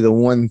probably the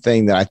one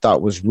thing that I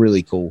thought was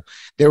really cool.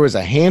 There was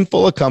a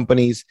handful of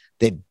companies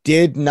that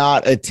did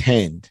not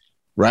attend,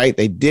 right?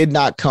 They did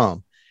not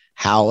come.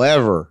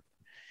 However,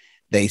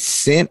 they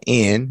sent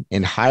in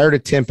and hired a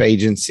temp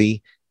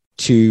agency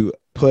to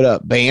put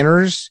up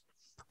banners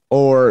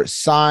or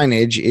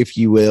signage, if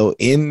you will,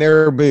 in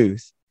their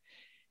booth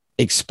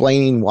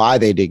explaining why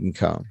they didn't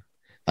come.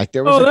 Like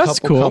there was a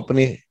couple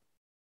company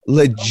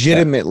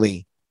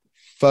legitimately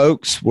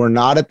folks were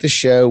not at the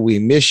show. We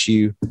miss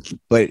you,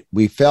 but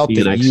we felt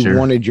that you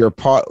wanted your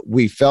part.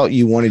 We felt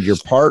you wanted your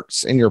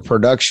parts and your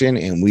production,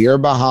 and we are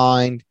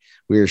behind.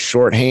 We are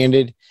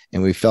shorthanded,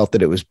 and we felt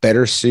that it was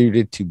better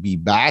suited to be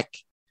back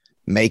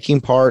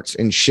making parts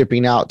and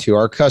shipping out to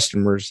our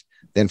customers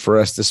than for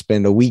us to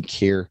spend a week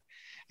here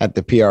at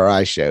the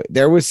PRI show.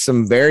 There was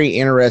some very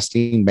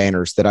interesting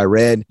banners that I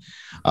read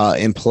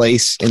in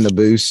place in the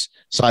booth.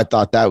 So I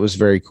thought that was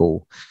very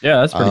cool. Yeah,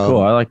 that's pretty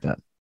cool. I like that.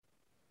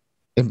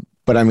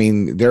 But I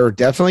mean, there are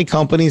definitely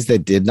companies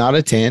that did not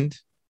attend.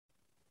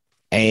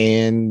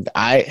 And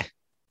I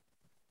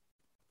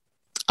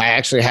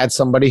actually had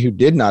somebody who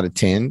did not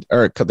attend,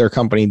 or their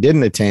company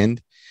didn't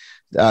attend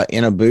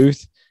in a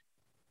booth,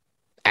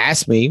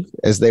 asked me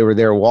as they were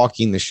there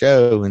walking the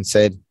show and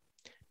said,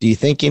 "Do you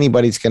think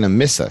anybody's going to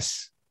miss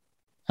us?"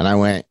 And I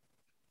went,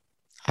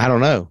 "I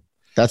don't know.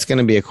 That's going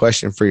to be a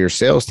question for your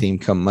sales team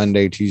come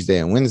Monday, Tuesday,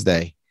 and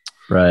Wednesday."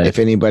 Right. If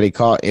anybody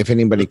calls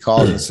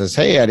and says,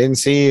 "Hey, I didn't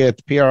see you at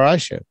the PRI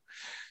show."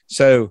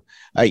 So,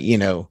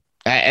 and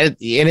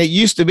it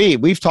used to be,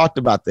 we've talked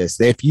about this,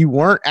 that if you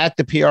weren't at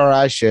the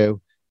PRI show,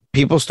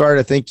 people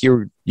started to think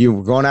you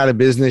were going out of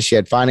business. You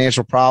had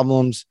financial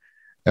problems.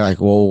 They're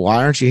like, "Well,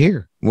 why aren't you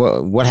here?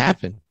 What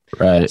happened?"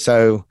 Right.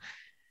 So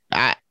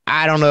I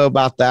don't know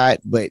about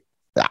that, but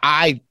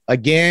I,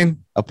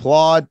 again,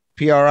 applaud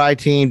PRI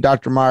team,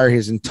 Dr. Meyer,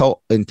 his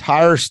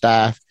entire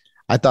staff.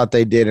 I thought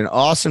they did an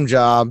awesome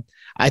job.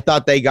 I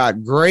thought they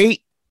got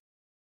great.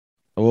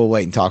 We'll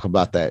wait and talk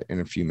about that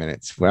in a few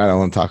minutes. I don't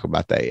want to talk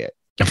about that yet.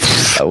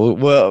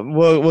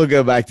 We'll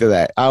go back to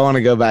that. I want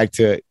to go back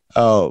to it.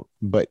 Oh,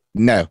 but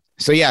no.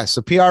 So yeah.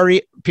 So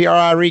PRI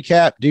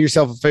recap. Do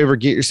yourself a favor.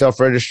 Get yourself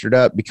registered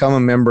up. Become a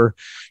member.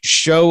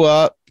 Show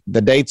up.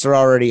 The dates are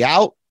already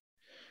out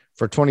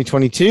for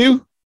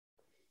 2022.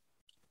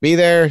 Be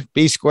there.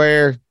 Be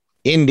square.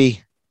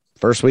 Indy.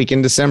 First week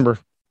in December.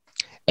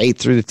 8th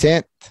through the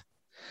 10th.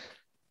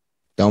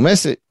 Don't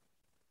miss it.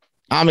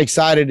 I'm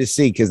excited to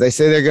see, because they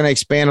say they're going to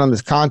expand on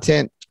this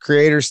content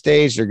creator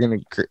stage. They're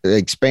going to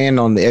expand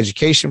on the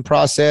education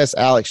process.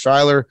 Alex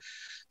Schuyler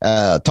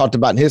talked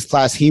about in his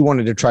class, he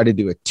wanted to try to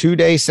do a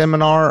 2-day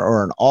seminar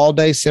or an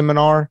all-day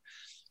seminar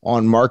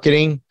on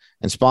marketing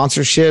and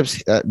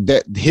sponsorships.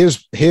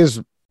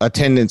 His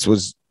attendance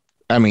was,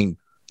 the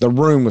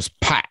room was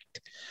packed.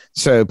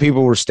 So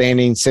people were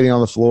sitting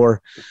on the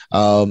floor.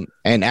 And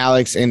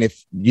Alex, and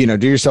if,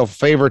 do yourself a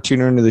favor,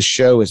 tune into the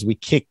show as we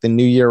kick the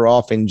new year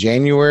off in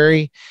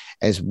January,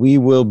 as we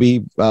will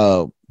be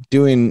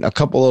doing a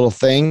couple little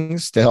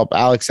things to help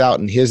Alex out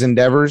in his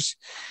endeavors.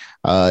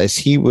 As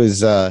he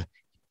was,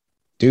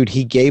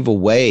 he gave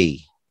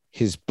away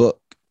his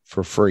book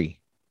for free.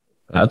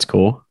 That's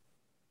cool.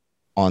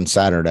 On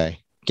Saturday.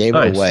 Gave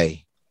it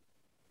away.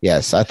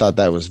 Yes, I thought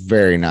that was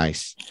very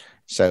nice.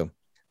 So,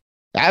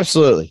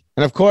 absolutely.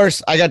 And of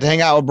course, I got to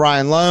hang out with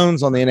Brian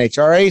Loans on the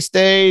NHRA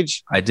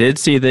stage. I did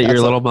see that your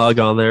little mug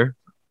on there.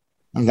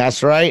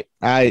 That's right.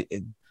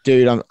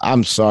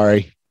 I'm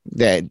sorry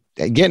that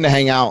getting to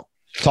hang out,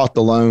 talk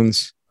to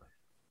Loans.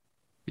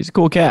 He's a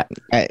cool cat.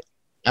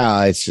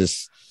 It's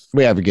just,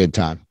 we have a good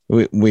time.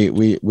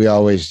 We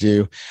always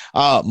do.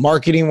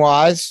 Marketing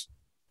wise,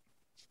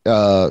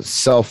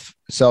 self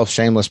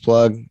shameless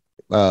plug.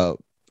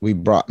 We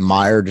brought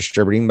Meyer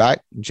Distributing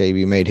back.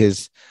 JB made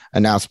his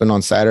announcement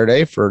on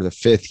Saturday for the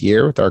 5th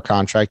year with our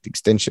contract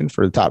extension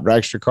for the top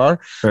dragster car.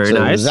 Very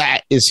nice.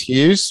 That is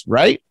huge,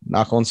 right?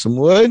 Knock on some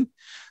wood.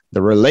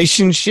 The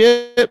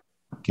relationship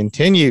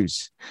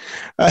continues.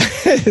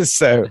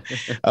 So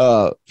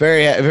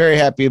very, very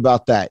happy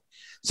about that.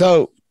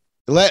 So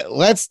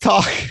let's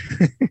talk.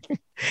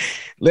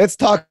 Let's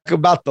talk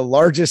about the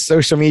largest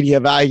social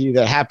media value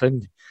that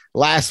happened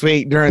last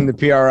week during the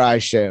PRI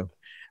show.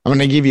 I'm going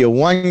to give you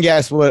one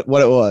guess what it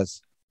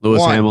was.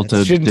 Lewis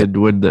Hamilton did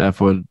win the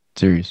F1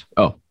 series.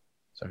 Oh,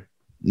 sorry.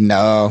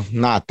 No,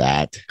 not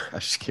that. I'm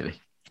just kidding.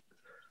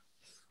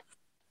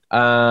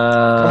 Come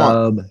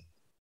on.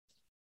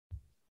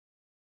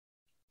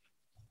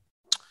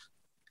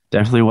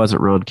 Definitely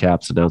wasn't Ron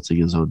Capps announcing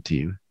his own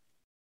team.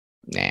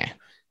 Nah.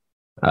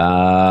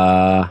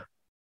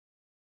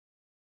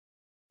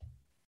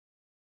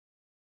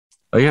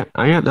 I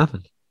got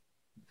nothing.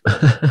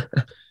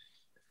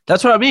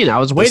 That's what I mean. I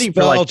was waiting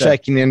for like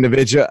checking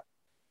individual.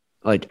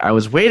 Like I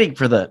was waiting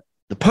for the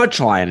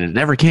punchline and it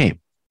never came.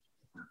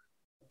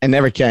 It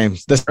never came.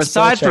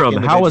 Aside from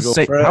how was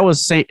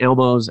St.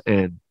 Elmo's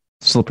and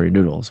Slippery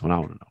Noodles? What I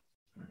want to know.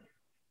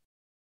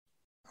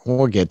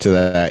 We'll get to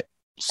that.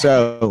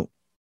 So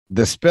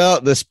the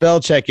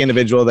spell check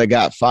individual that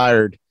got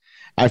fired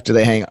after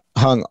they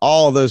hung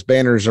all those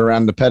banners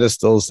around the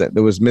pedestals that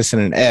there was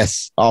missing an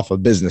S off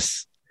of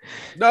business.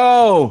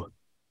 No.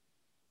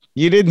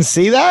 You didn't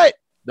see that?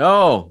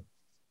 No.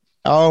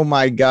 Oh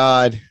my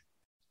God.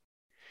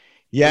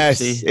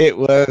 Yes, Oopsie. It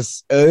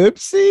was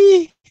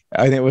oopsie.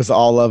 And it was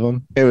all of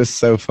them. It was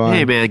so fun.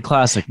 Hey man,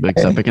 classic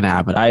mix up. It can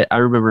happen. I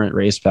remember at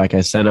Raceback,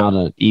 I sent out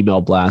an email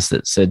blast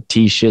that said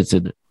T-shirts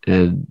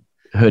and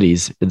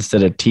hoodies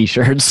instead of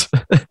T-shirts.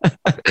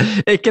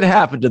 It can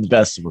happen to the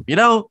best of them, you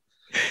know?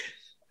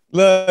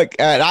 Look,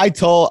 and I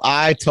told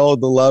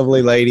the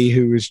lovely lady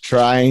who was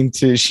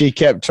she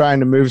kept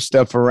trying to move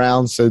stuff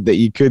around so that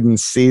you couldn't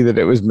see that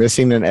it was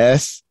missing an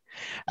S.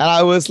 And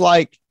I was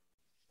like,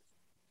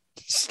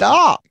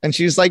 stop. And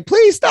she's like,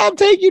 please stop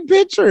taking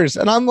pictures.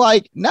 And I'm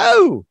like,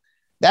 no,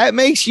 that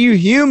makes you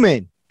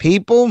human.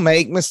 People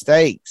make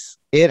mistakes.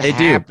 It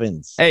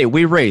happens. Hey,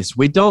 we race.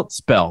 We don't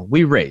spell.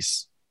 We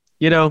race.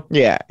 You know?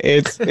 Yeah,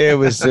 it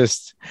was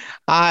just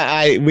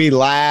we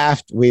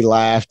laughed.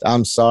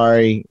 I'm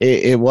sorry.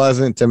 It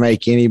wasn't to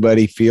make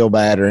anybody feel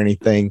bad or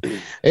anything.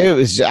 It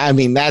was,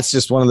 that's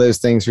just one of those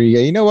things where you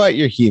go, you know what?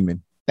 You're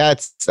human.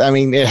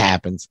 It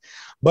happens.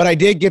 But I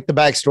did get the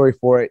backstory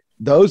for it.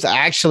 Those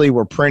actually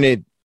were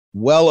printed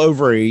well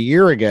over a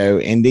year ago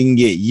and didn't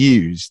get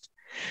used.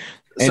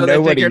 And so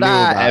they figured,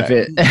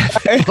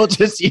 we'll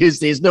just use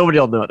these. Nobody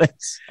will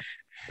notice.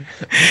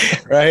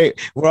 Right,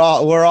 we're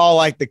all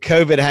like the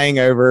COVID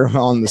hangover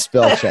on the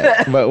spell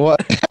check,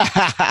 but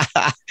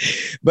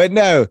but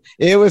no,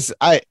 it was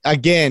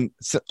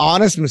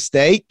honest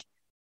mistake,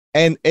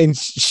 and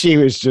she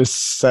was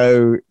just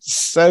so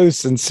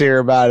sincere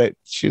about it.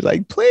 She was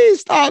like,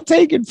 please stop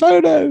taking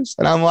photos,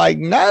 and I'm like,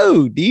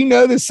 no, do you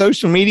know the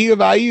social media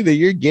value that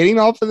you're getting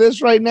off of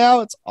this right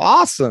now? It's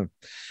awesome.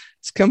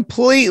 It's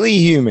completely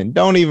human.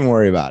 Don't even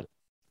worry about it.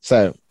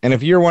 So, and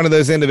if you're one of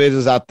those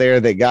individuals out there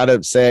that got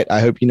upset, I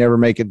hope you never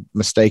make a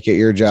mistake at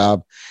your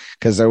job,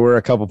 because there were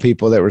a couple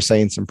people that were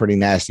saying some pretty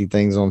nasty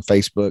things on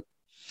Facebook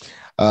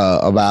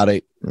about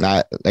it.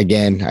 I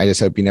just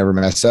hope you never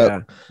mess up. Yeah.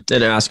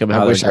 Then ask them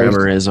how their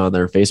grammar is on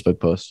their Facebook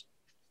post.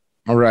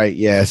 All right.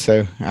 Yeah.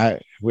 So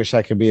I wish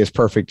I could be as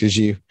perfect as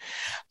you.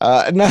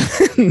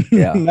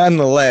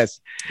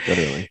 Nonetheless.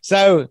 Literally.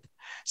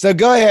 So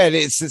go ahead.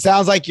 It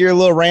sounds like you're a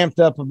little ramped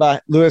up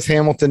about Lewis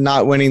Hamilton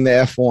not winning the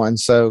F1.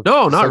 So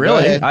no, not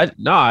really.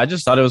 I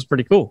just thought it was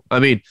pretty cool. I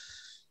mean,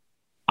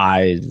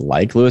 I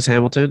like Lewis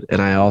Hamilton,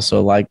 and I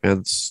also like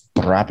Max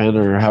Verstappen,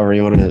 or however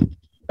you want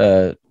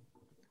to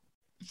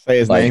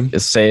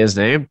say his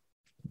name.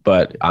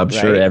 But I'm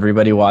sure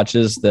everybody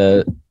watches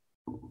the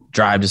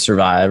Drive to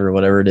Survive or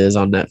whatever it is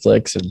on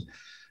Netflix, and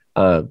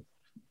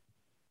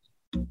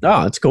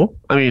it's cool.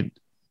 I mean,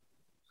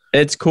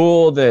 it's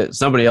cool that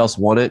somebody else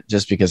won it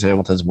just because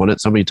Hamilton's won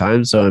it so many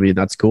times. So, I mean,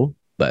 that's cool.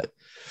 But,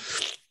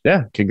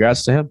 yeah,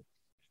 congrats to him.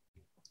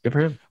 Good for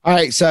him. All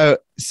right. So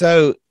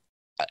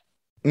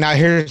now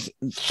and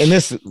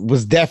this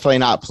was definitely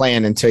not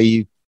planned until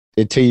you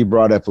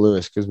brought up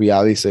Lewis, because we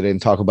obviously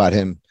didn't talk about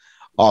him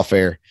off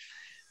air.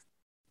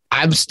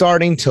 I'm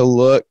starting to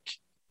look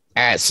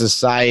at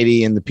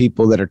society and the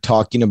people that are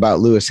talking about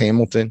Lewis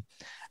Hamilton.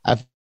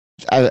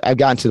 I've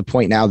gotten to the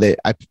point now that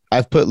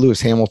I've put Lewis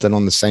Hamilton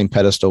on the same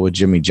pedestal with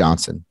Jimmy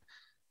Johnson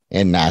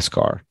in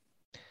NASCAR.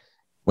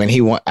 When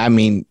he won,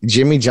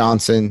 Jimmy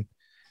Johnson,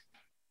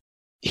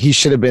 he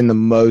should have been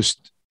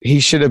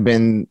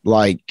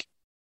like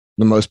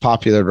the most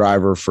popular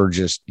driver for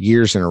just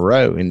years in a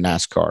row in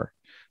NASCAR,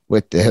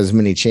 with as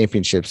many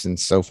championships and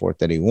so forth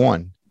that he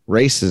won,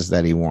 races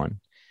that he won.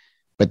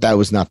 But that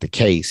was not the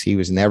case. He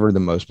was never the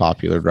most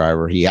popular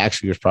driver. He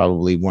actually was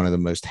probably one of the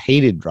most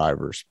hated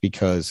drivers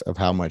because of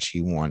how much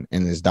he won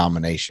in his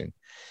domination.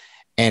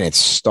 And it's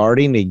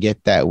starting to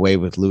get that way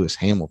with Lewis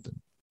Hamilton.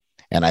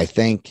 And I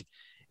think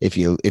if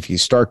you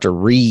start to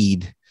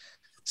read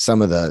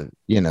some of the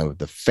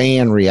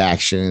fan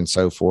reaction and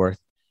so forth,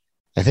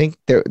 I think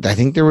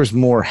there was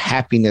more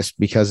happiness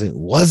because it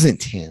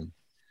wasn't him.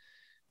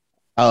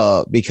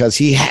 Because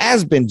he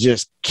has been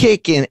just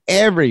kicking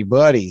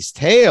everybody's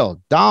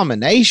tail,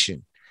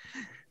 domination.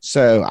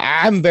 So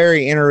I'm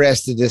very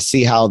interested to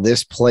see how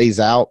this plays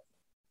out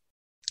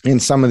in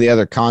some of the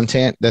other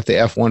content that the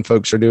F1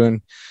 folks are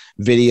doing,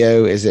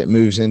 video as it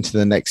moves into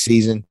the next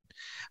season.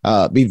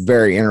 Be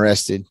very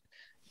interested.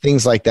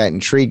 Things like that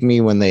intrigue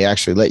me when they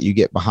actually let you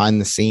get behind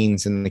the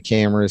scenes and the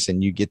cameras,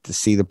 and you get to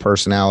see the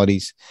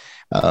personalities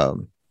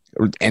and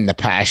the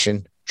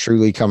passion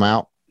truly come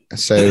out.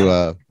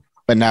 So,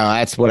 but no,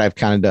 that's what I've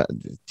kind of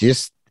done.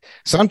 Just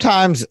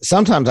sometimes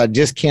I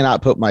just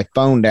cannot put my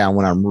phone down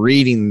when I'm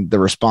reading the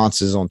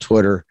responses on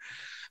Twitter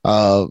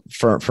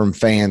from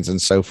fans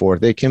and so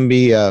forth. It can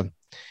be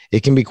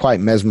quite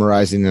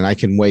mesmerizing, and I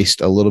can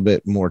waste a little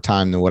bit more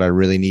time than what I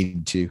really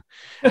need to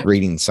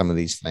reading some of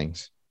these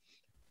things.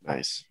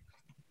 Nice.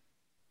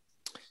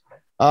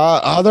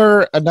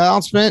 Other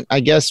announcement, I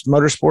guess,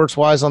 motorsports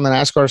wise on the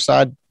NASCAR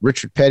side,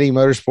 Richard Petty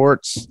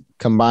Motorsports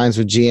combines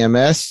with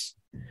GMS.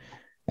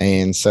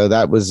 And so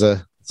that was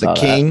the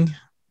King. That.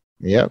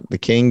 Yep, the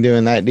King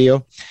doing that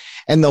deal.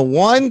 And the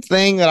one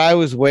thing that I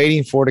was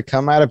waiting for to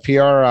come out of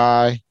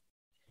PRI,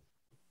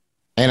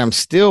 and I'm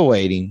still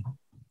waiting,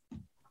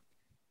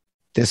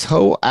 this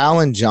whole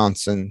Alan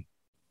Johnson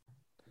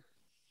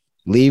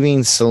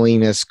leaving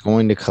Salinas,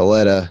 going to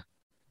Coletta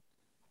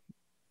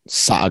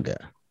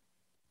saga.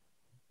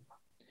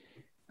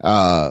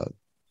 I'm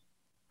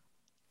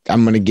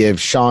going to give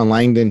Sean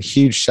Langdon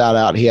huge shout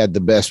out. He had the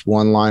best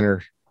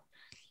one-liner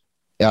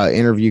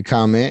interview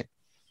comment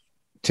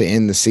to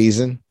end the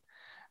season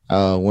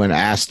when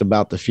asked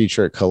about the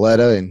future at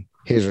Coletta, and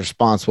his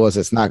response was,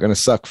 "It's not going to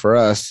suck for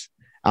us."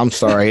 I'm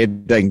sorry,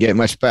 it doesn't get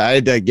much better.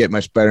 It doesn't get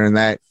much better than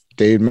that,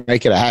 dude.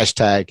 Make it a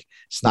hashtag.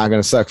 It's not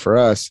going to suck for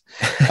us.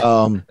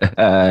 Nope.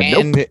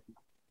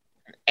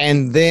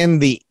 And then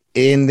the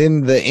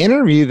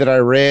interview that I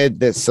read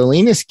that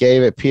Salinas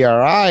gave at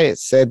PRI, it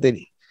said that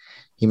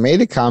he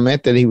made a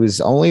comment that he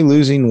was only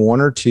losing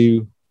one or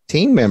two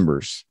team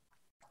members.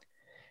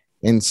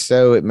 And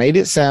so it made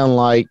it sound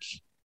like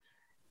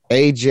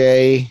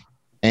AJ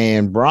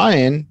and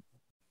Brian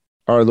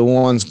are the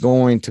ones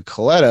going to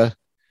Coletta,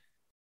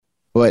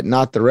 but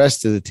not the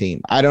rest of the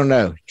team. I don't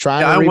know.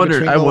 I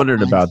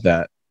wondered about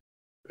that.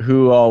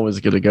 Who all was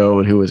going to go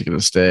and who was going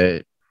to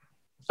stay.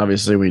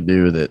 Obviously, we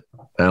knew that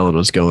Alan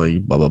was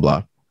going, blah, blah,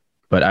 blah.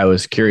 But I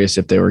was curious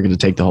if they were going to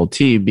take the whole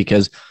team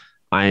because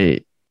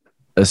I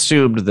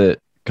assumed that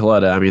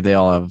Coletta, I mean, they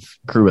all have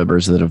crew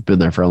members that have been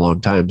there for a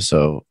long time.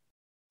 So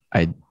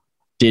I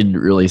didn't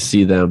really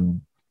see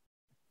them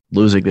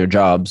losing their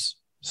jobs.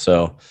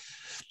 So,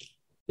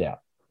 yeah.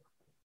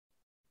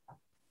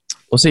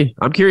 We'll see.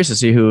 I'm curious to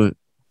see who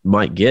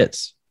Mike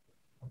gets,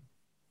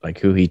 like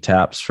who he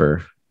taps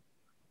for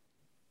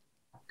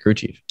crew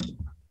chief.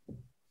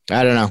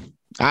 I don't know.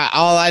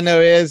 All I know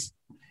is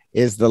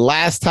the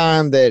last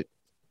time that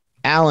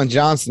Alan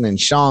Johnson and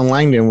Sean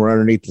Langdon were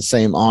underneath the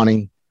same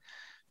awning,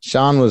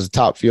 Sean was a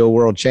Top Fuel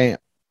world champ.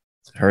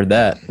 Heard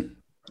that.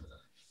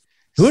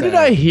 Who did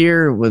I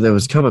hear when it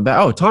was coming back?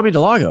 Oh, Tommy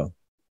DeLago.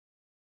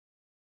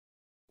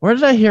 Where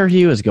did I hear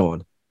he was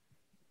going?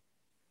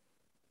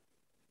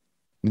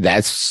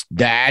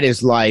 That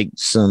is like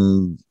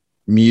some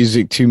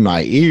music to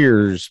my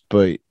ears,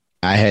 but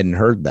I hadn't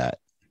heard that.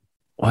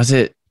 Was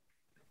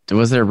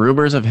there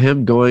rumors of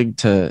him going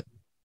to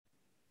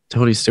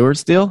Tony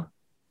Stewart's deal?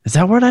 Is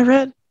that what I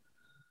read?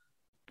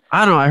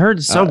 I don't know. I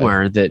heard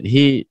somewhere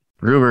that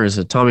rumors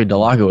that Tommy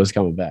DeLago was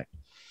coming back.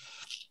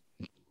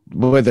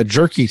 With a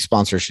jerky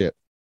sponsorship.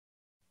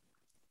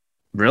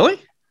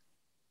 Really?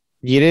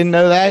 You didn't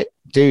know that?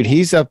 Dude,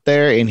 he's up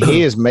there and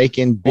he is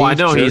making beef I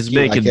know he's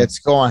making like it's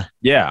going.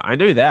 Yeah, I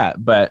knew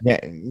that, but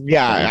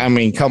yeah, I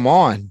mean, come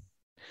on.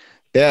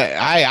 Yeah,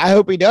 I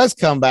hope he does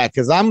come back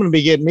because I'm going to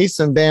be getting me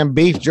some damn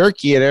beef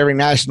jerky at every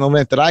national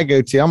event that I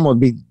go to. I'm going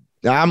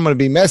to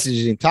be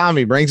messaging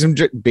Tommy, bring some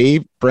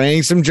beef,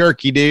 bring some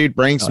jerky, dude,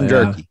 bring some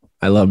jerky.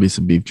 I love me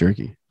some beef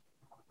jerky.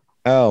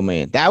 Oh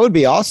man, that would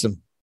be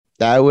awesome.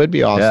 That would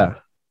be awesome.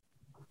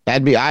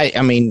 Yeah.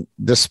 I mean,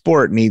 the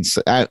sport needs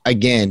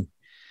again,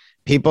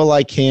 people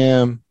like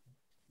him,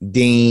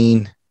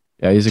 Dean,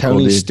 he's a Tony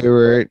cool dude.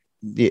 Stewart.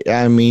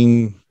 I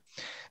mean,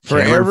 for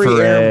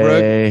every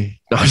Aaron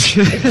Brooks,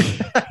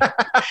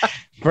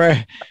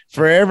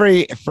 for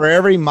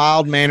every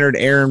mild mannered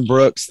Aaron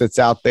Brooks that's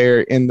out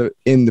there in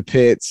the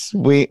pits,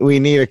 we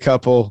need a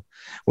couple.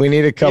 We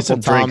need a couple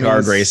drink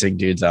hard racing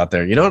dudes out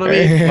there. You know what I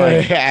mean?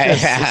 Like,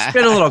 it's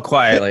been a little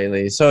quiet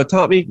lately. So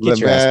Tommy, get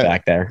your ass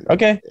back there.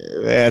 Okay.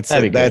 That's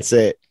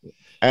it.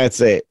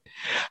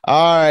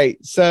 All right.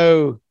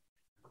 So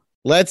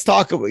let's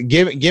talk.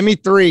 Give me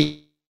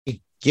three.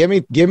 Give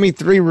me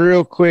three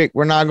real quick.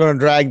 We're not going to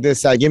drag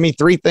this out. Give me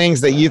three things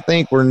that you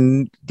think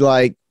were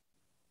like.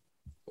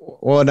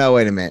 Well, no,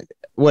 wait a minute.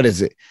 What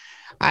is it?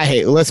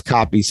 Let's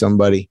copy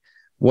somebody.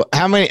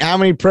 How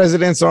many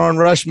presidents are on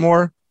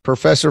Rushmore?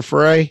 Professor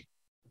Frey?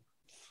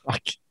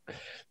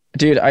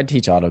 Dude, I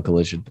teach auto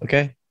collision.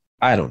 Okay.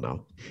 I don't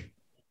know.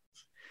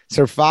 Is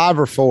there 5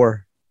 or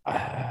 4?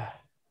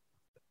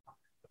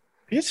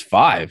 It's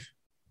 5.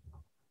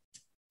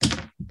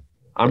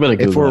 I'm going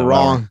to If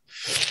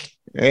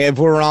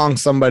we're wrong,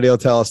 somebody will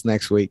tell us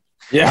next week.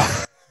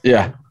 Yeah.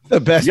 Yeah. The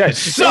best. You guys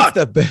suck.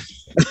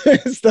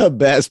 It's the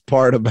best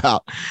part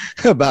about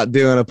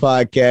doing a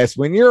podcast.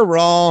 When you're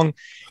wrong,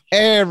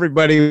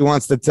 everybody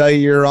wants to tell you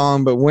you're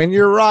wrong, but when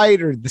you're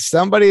right or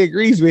somebody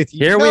agrees with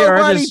you,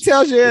 nobody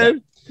tells you. Yeah.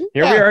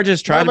 Here we are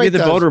just trying to be the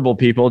vulnerable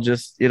people,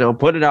 just,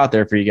 put it out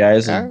there for you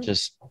guys and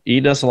just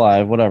eating us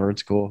alive, whatever.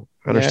 It's cool.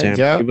 I understand.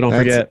 People don't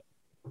forget.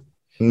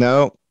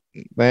 No.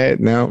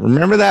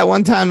 Remember that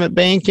one time at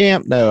band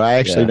camp? No, I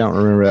actually don't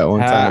remember that one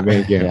time at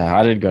band camp. Yeah,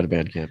 I didn't go to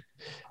band camp.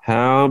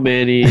 How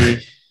many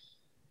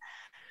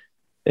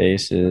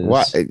aces?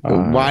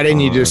 Why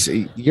didn't you just?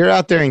 You're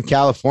out there in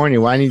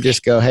California. Why didn't you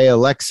just go, "Hey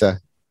Alexa"?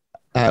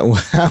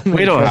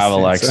 We don't have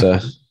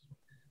Alexa.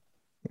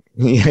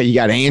 Yeah, you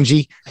got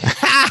Angie.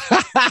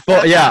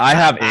 Well, yeah, I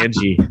have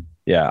Angie.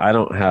 Yeah, I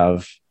don't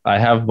have. I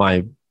have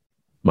my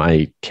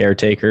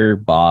caretaker,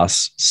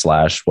 boss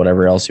 /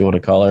 whatever else you want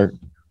to call her.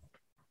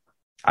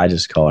 I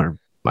just call her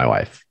my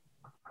wife.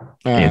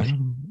 Angie.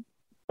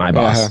 My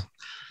boss.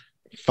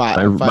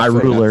 My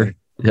ruler.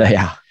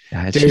 Yeah.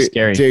 She's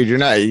scary. Dude, you're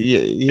not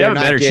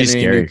getting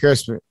any new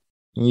Christmas.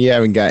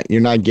 You're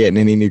not getting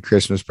any new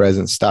Christmas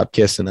presents. Stop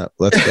kissing up.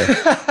 Let's go.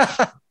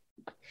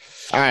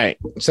 All right.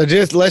 So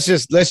let's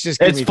just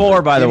it's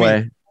 4, by the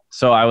way.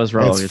 So I was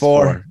wrong. It's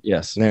 4.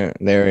 Yes. There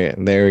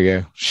we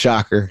go.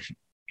 Shocker.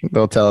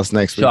 They'll tell us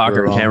next week.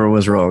 Shocker. Cameron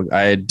was wrong.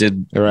 I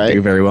did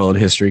do very well in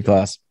history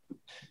class.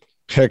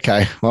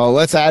 Okay. Well,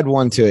 let's add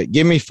one to it.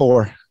 Give me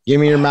 4. Give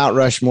me your Mount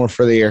Rushmore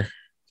for the year.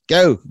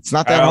 Go. It's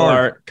not that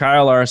hard.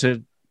 Kyle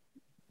Larson.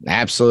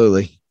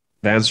 Absolutely.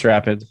 Van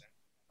Strappen.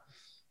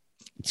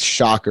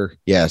 Shocker.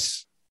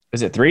 Yes.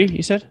 Is it 3,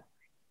 you said?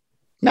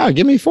 No,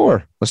 give me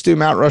 4. Let's do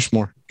Mount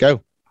Rushmore. Go.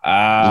 You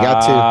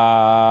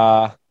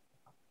got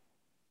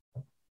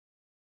 2.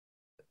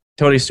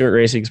 Tony Stewart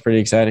Racing is pretty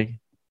exciting.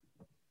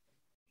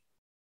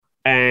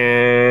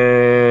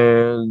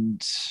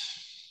 And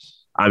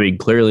I mean,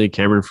 clearly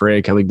Cameron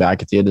Frey coming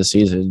back at the end of the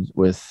season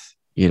with,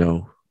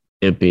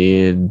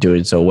 Impey and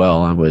doing so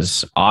well. I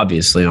was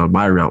obviously on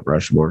my Mount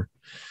Rushmore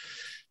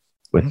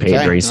with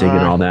Payne Racing and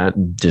all that,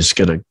 and just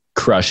going to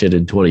crush it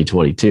in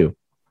 2022.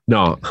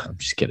 No, I'm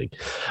just kidding.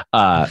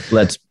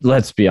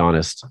 Let's be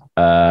honest.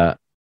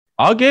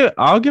 I'll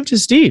give to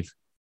Steve,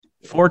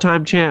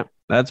 4-time champ.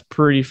 That's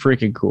pretty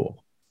freaking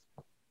cool.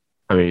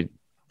 I mean,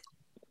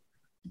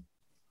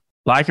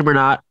 like him or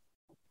not,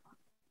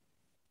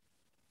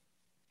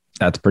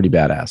 that's pretty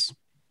badass.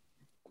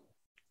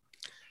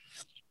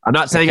 I'm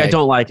not saying I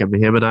don't like him.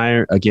 Him and I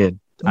are, again,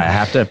 I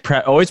have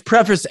to always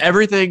preface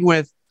everything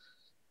with,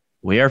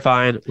 we are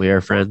fine. We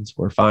are friends.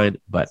 We're fine.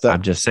 But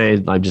I'm just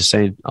saying,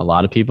 a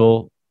lot of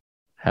people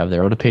have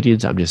their own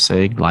opinions. I'm just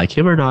saying, like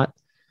him or not,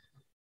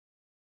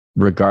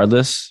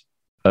 regardless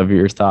of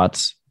your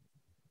thoughts,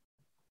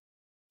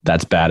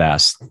 that's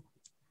badass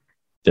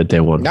that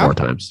they won 4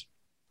 times.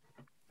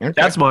 Okay.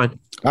 That's mine.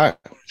 All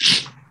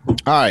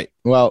right.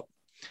 Well,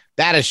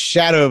 that is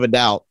shadow of a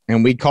doubt,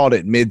 and we called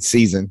it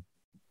mid-season.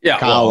 Yeah,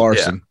 Kyle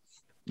Larson.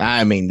 Yeah.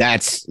 I mean,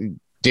 that's,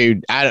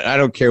 dude, I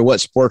don't care what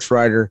sports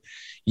writer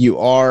you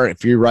are.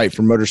 If you write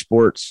for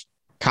motorsports,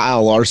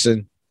 Kyle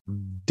Larson,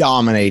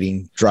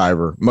 dominating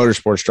driver,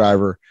 motorsports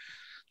driver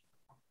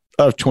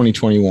of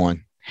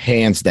 2021,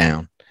 hands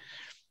down.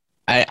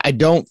 I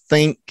don't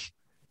think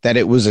that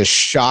it was a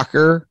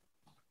shocker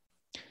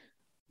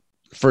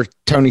for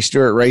Tony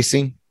Stewart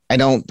Racing. I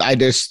don't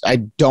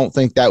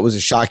think that was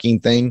a shocking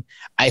thing.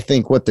 I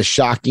think what the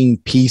shocking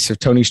piece of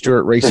Tony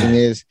Stewart Racing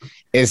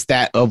is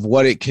that of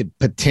what it could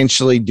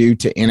potentially do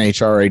to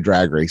NHRA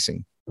drag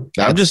racing.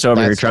 I'm just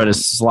over here trying to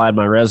slide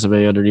my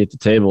resume underneath the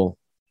table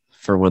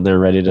for when they're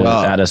ready to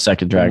add a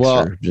second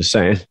dragster. Just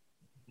saying.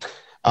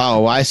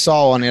 Oh, I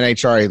saw on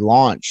NHRA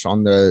launch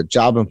on the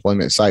job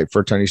employment site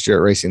for Tony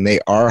Stewart Racing, they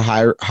are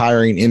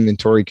hiring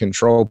inventory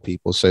control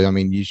people. So, I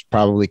mean, you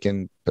probably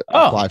can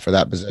apply for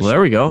that position. Well,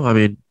 there we go. I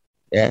mean,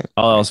 yeah.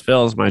 All else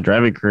fails, my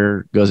driving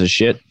career goes to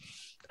shit.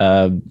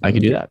 I can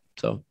do that.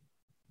 So,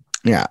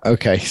 yeah.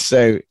 Okay.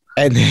 So,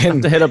 and then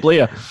have to hit up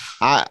Leah.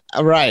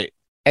 Right.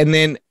 And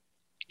then,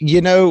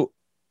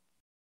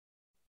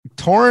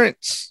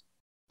 Torrance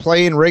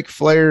playing Ric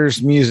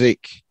Flair's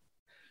music,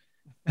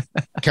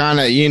 kind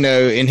of,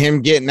 and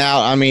him getting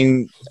out. I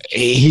mean,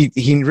 he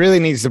really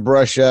needs to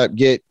brush up,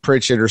 get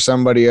Pritchett or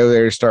somebody over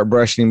there to start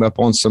brushing him up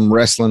on some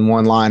wrestling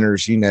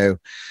one-liners,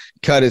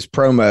 cut his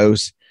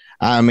promos.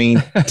 I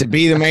mean, to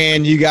be the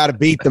man, you got to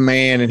beat the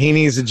man, and he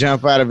needs to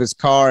jump out of his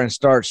car and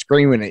start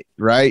screaming it,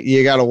 right?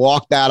 You got to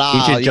walk that aisle.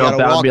 He should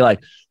jump out and be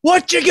like,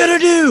 what you gonna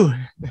do?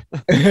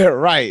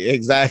 Right,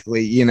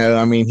 exactly.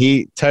 I mean,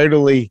 he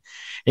totally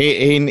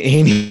he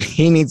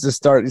needs to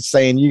start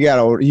saying you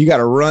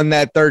gotta run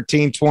that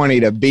 1320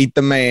 to beat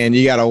the man.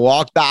 You gotta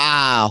walk the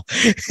aisle.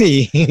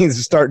 He needs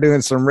to start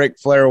doing some Ric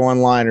Flair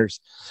one-liners.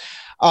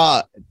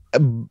 But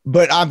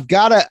I've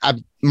got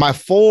my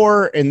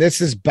 4, and this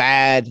is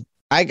bad.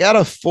 I got a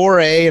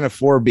 4A and a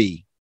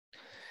 4B,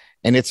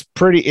 and it's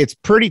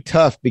pretty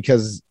tough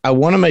because I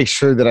want to make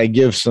sure that I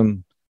give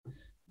some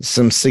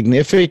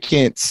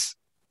significance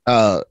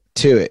to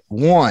it.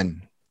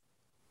 1,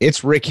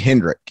 it's Rick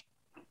Hendrick,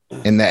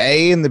 and the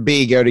A and the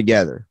B go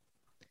together.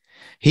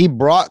 He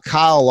brought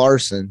Kyle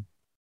Larson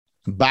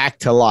back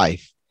to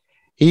life.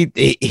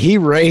 He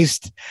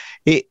raced.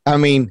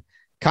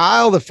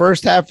 Kyle, the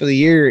first half of the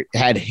year,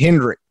 had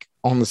Hendrick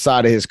on the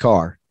side of his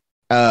car.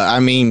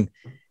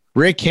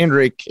 Rick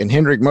Hendrick and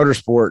Hendrick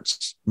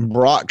Motorsports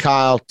brought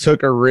Kyle,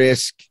 took a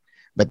risk,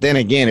 but then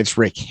again, it's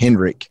Rick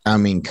Hendrick. I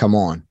mean, come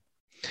on.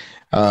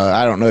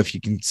 I don't know if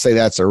you can say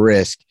that's a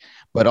risk,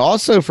 but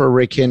also for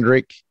Rick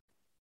Hendrick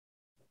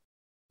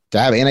to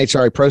have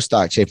NHRA Pro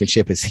Stock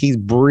Championship is he's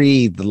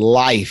breathed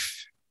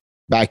life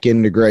back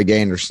into Greg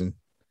Anderson.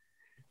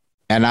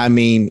 And I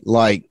mean,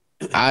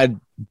 I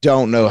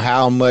don't know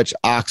how much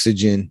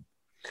oxygen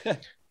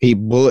he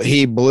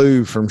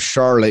blew from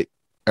Charlotte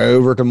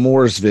over to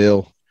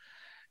Mooresville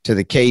to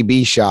the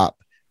KB shop.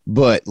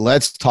 But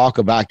let's talk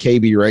about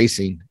KB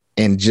Racing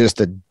and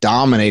just a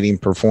dominating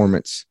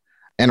performance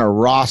and a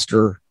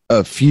roster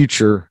of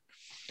future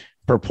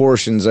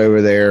proportions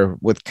over there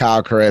with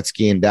Kyle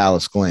Koretsky and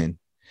Dallas Glenn.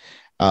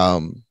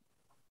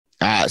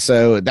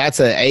 So that's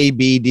an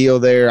A-B deal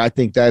there. I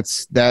think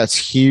that's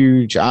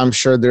huge. I'm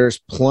sure there's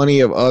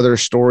plenty of other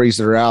stories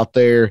that are out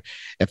there.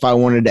 If I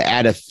wanted to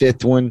add a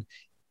 5th one,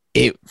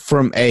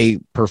 from a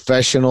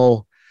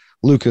professional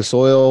Lucas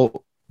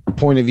Oil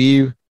point of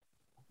view,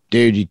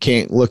 dude, you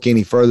can't look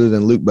any further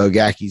than Luke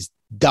Bogacki's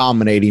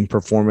dominating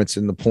performance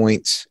in the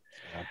points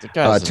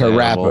to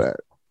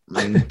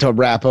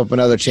wrap up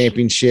another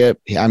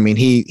championship. I mean,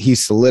 he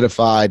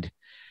solidified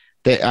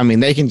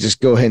they can just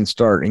go ahead and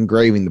start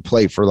engraving the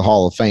plate for the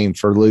Hall of Fame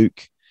for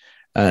Luke.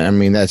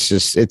 That's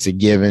just, it's a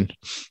given.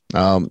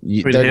 Between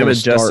him and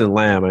Justin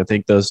Lamb, I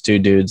think those two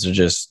dudes are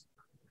just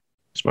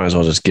might as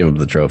well just give them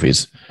the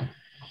trophies.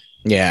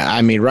 Yeah,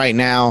 right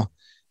now,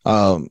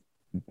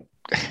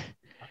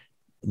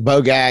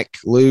 Bogak,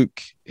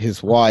 Luke,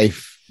 his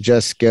wife,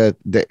 Jessica,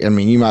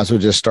 you might as well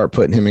just start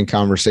putting him in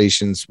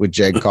conversations with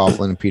Jeg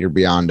Coughlin and Peter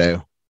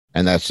Biondo,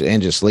 and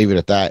just leave it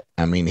at that.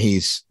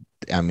 He's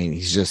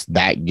just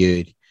that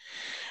good.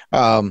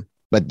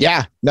 But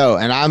yeah, no,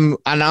 and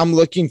I'm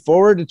looking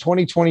forward to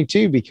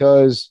 2022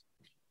 because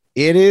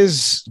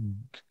it's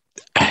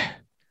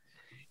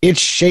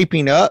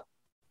shaping up.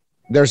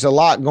 There's a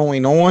lot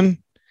going on.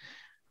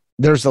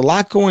 There's a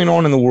lot going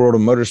on in the world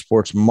of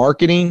motorsports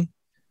marketing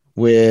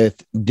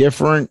with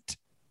different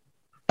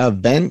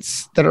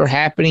events that are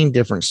happening,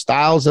 different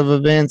styles of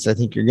events. I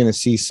think you're going to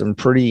see some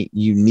pretty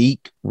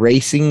unique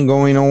racing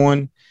going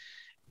on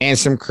and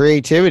some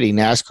creativity.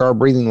 NASCAR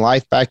breathing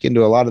life back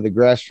into a lot of the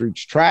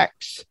grassroots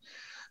tracks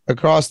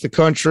across the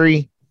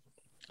country.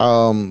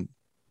 I'm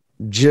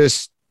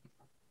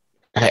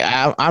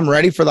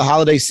ready for the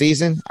holiday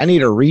season. I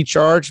need a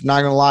recharge. I'm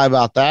not going to lie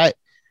about that.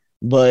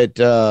 But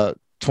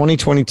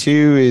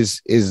 2022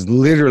 is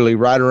literally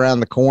right around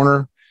the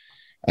corner,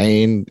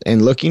 and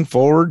looking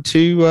forward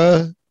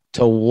to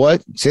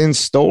what's in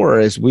store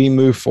as we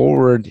move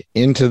forward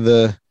into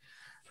the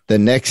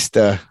next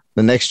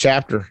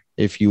chapter,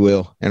 if you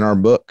will, in our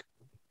book.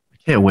 I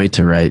can't wait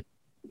to write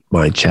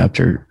my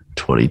chapter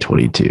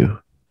 2022.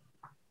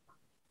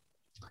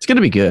 It's going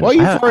to be good. Well,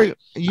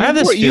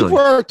 you've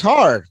worked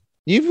hard.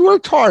 You've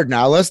worked hard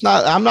now.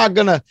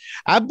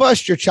 I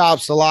bust your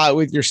chops a lot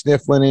with your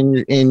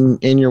sniffling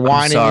and your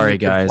whining. I'm sorry,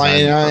 guys. My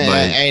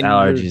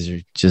allergies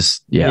are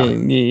just, yeah.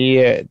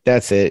 Yeah,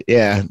 that's it.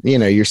 Yeah.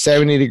 Your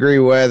 70-degree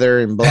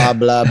weather and blah,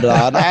 blah,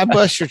 blah. I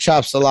bust your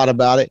chops a lot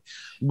about it.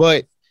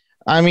 But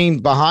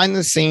behind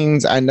the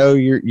scenes, I know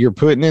you're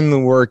putting in the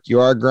work. You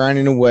are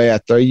grinding away. I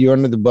throw you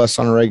under the bus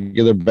on a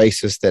regular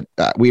basis that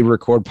we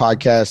record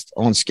podcasts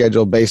on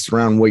schedule based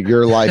around what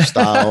your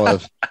lifestyle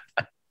of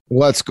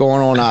what's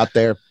going on out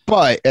there.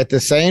 But at the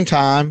same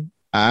time,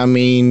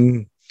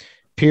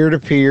 peer to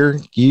peer,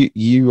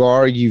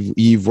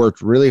 you've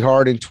worked really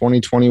hard in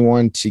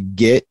 2021 to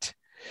get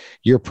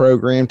your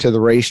program to the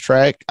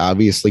racetrack.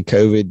 Obviously,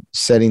 COVID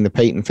setting the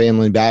Peyton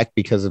family back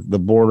because of the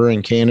border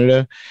in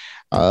Canada.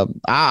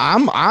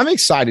 I'm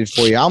excited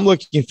for you. I'm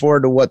looking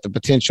forward to what the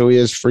potential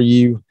is for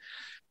you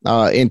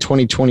in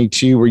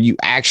 2022, where you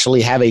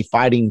actually have a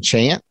fighting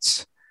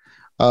chance.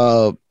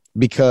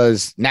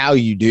 Because now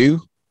you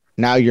do.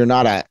 Now you're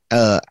not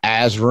a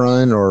as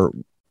run or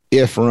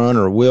if run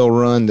or will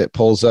run that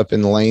pulls up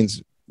in the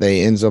lanes.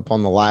 They ends up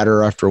on the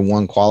ladder after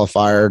one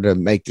qualifier to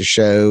make the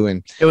show.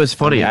 And it was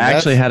funny. I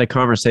actually had a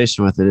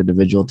conversation with an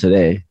individual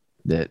today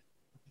that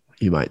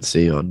you might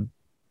see on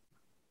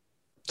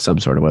some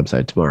sort of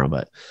website tomorrow,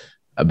 but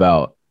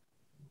about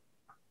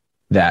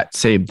that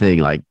same thing.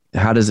 Like,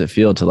 how does it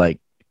feel to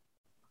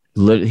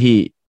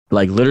literally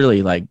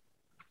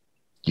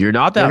you're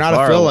not that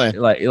far away.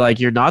 Like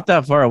you're not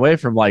that far away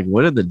from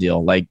winning the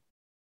deal. Like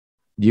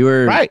you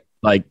were right,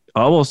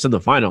 almost in the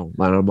final.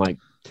 And I'm like,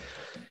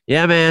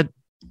 yeah, man,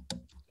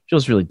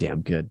 feels really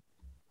damn good.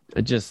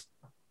 You've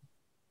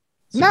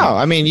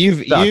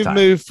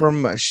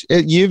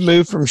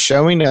moved from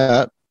showing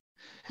up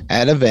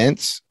at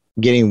events,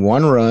 getting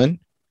one run,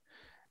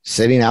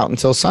 sitting out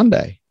until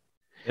Sunday.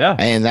 Yeah.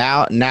 And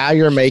now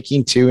you're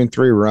making 2 and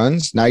 3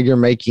 runs. Now you're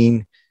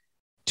making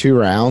 2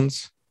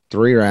 rounds,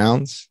 3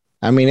 rounds.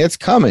 It's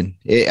coming.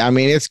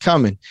 It's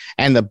coming.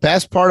 And the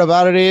best part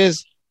about it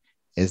is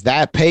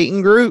that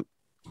Peyton group,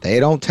 they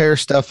don't tear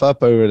stuff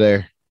up over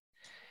there.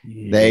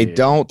 Yeah. They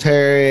don't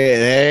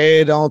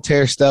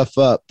tear stuff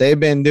up. They've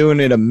been doing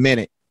it a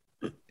minute.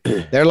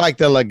 They're like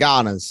the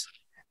Laganas.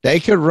 They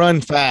could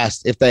run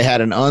fast if they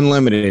had an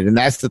unlimited. And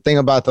that's the thing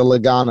about the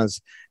Laganas.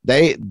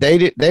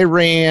 They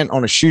ran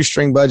on a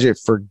shoestring budget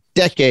for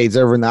decades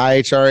over in the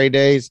IHRA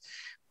days.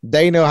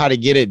 They know how to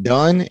get it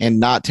done and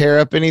not tear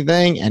up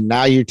anything. And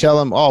now you tell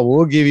them, oh,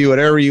 we'll give you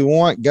whatever you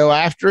want. Go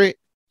after it.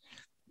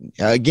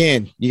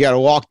 Again, you got to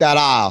walk that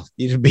aisle.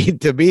 To be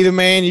the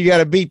man, you got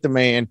to beat the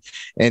man.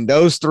 And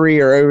those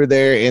 3 are over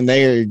there, and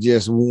they are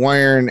just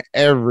wearing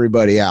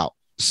everybody out.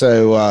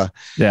 So,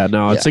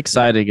 it's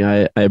exciting.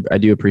 I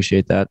do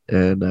appreciate that.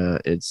 And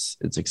it's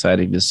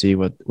exciting to see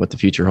what the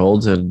future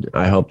holds. And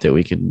I hope that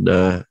we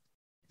can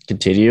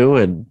continue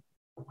and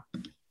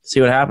see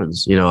what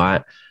happens.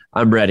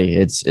 I'm ready.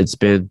 It's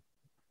been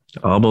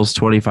almost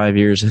 25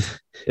 years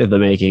in the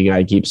making.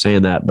 I keep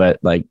saying that, but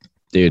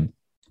dude,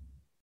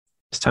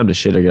 it's time to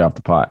shit or get off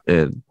the pot,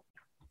 and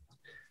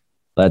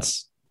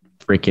let's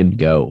freaking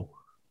go.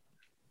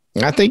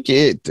 I think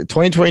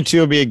 2022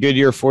 will be a good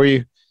year for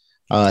you.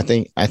 I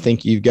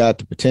think you've got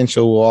the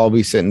potential. We'll all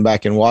be sitting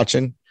back and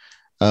watching.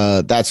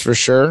 That's for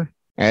sure.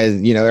 As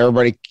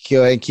everybody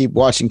keep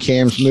watching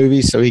Cam's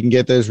movies so he can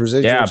get those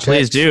residuals. Yeah,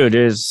 please do.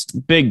 There's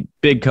big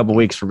couple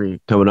weeks for me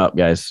coming up,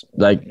 guys.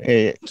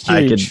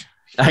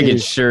 I can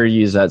sure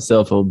use that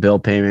cell phone bill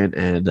payment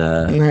and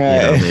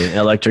the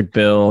electric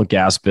bill,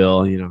 gas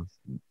bill.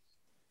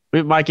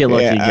 We might get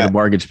lucky and get a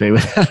mortgage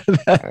payment out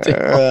of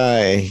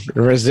that.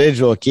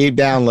 Residual. Keep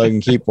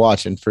downloading, keep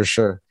watching for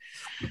sure.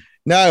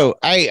 No,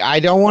 I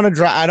don't want to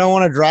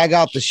drag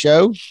out the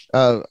show.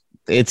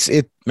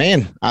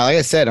 Man. Like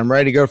I said, I'm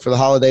ready to go for the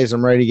holidays.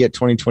 I'm ready to get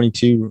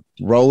 2022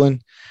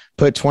 rolling.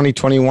 Put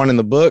 2021 in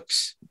the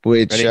books.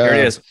 Which here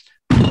it is,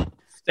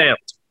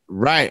 stamped.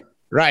 Right,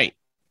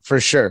 for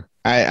sure.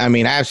 I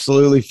mean,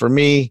 absolutely. For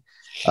me,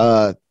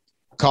 call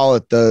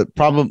it the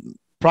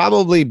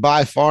probably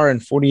by far in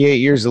 48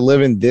 years of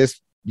living, this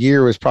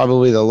year was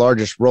probably the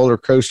largest roller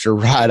coaster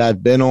ride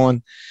I've been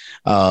on.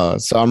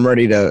 So I'm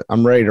ready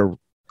to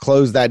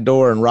close that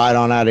door and ride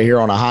on out of here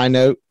on a high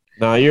note.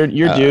 No, you're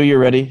due. You're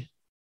ready.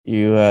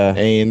 You've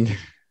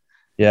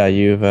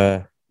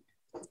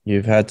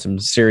had some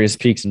serious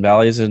peaks and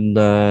valleys in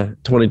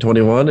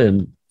 2021,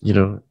 and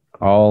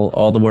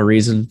all the more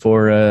reason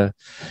for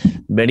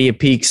many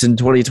peaks in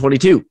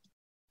 2022.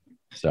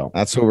 So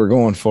that's what we're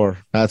going for.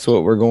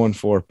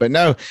 But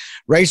no,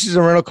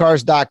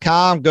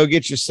 racersandrentalcars.com. Go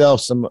get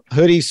yourself some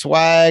hoodie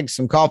swag,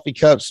 some coffee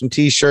cups, some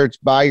t-shirts.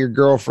 Buy your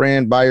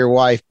girlfriend, buy your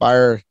wife,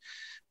 buy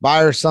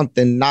her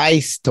something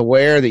nice to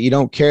wear that you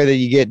don't care that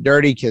you get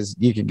dirty, because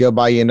you could go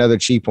buy you another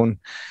cheap one.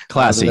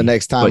 Classy the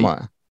next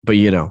time. But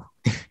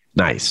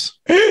nice.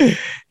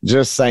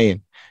 Just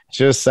saying.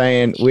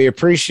 We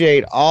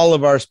appreciate all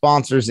of our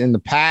sponsors in the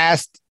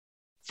past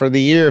for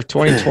the year of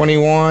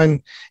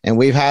 2021, and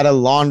we've had a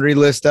laundry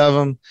list of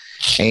them,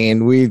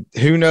 and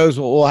who knows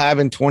what we'll have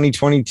in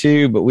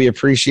 2022, but we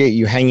appreciate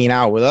you hanging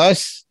out with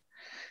us.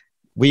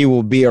 We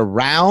will be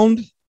around.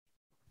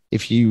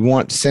 If you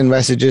want to send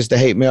messages to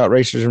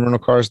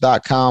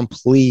hatemail@racersandrentalcars.com,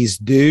 please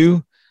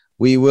do.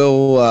 We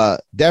will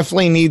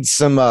definitely need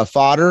some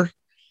fodder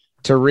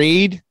to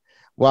read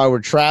while we're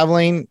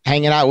traveling,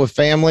 hanging out with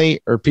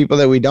family or people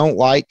that we don't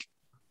like.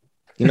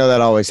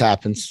 That always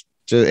happens.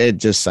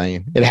 Just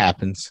saying, it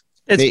happens.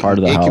 It's part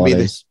of the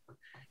holidays.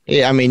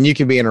 I mean, you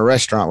could be in a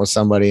restaurant with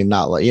somebody and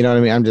not like, you know what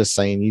I mean? I'm just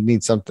saying, you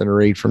need something to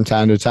read from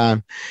time to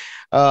time.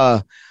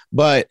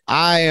 But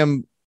I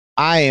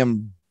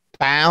am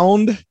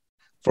bound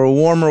for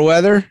warmer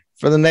weather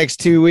for the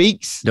next 2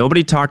 weeks.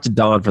 Nobody talk to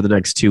Dawn for the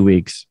next 2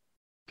 weeks,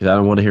 because I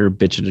don't want to hear her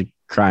bitching and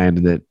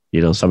crying that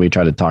somebody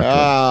tried to talk to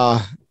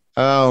her.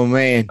 Oh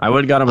man, I went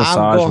and got a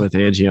massage with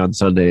Angie on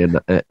Sunday,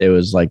 and it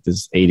was like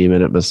this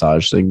 80-minute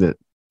massage thing that.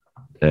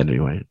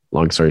 Anyway,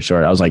 long story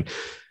short, I was like,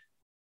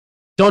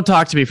 don't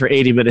talk to me for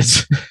 80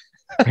 minutes.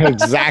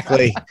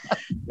 Exactly.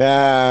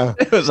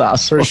 It was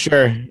awesome. For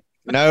sure.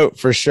 No,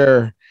 for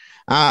sure.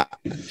 I'm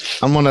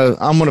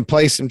gonna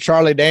play some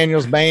Charlie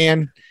Daniels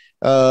band.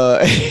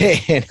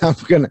 And I'm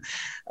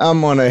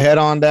gonna head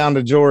on down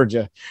to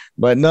Georgia.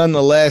 But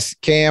nonetheless,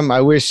 Cam,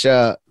 I wish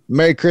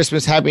Merry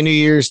Christmas, Happy New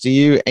Year's to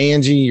you,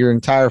 Angie, your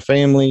entire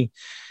family.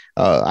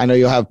 I know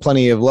you'll have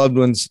plenty of loved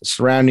ones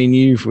surrounding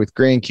you with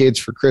grandkids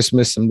for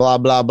Christmas and blah,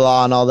 blah,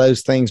 blah, and all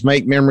those things.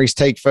 Make memories,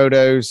 take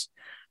photos.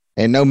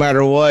 And no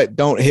matter what,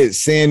 don't hit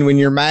send when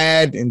you're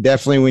mad. And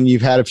definitely when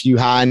you've had a few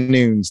high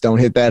noons, don't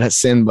hit that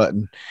send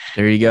button.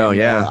 There you go.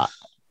 Yeah.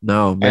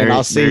 No, Merry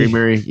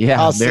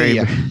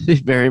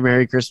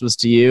Christmas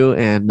to you.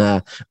 And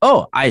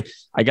I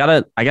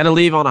gotta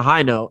leave on a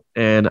high note,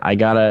 and I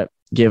gotta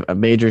give a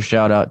major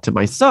shout out to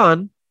my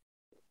son,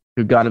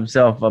 who got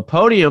himself a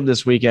podium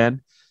this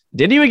weekend.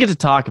 Didn't even get to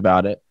talk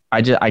about it.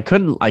 I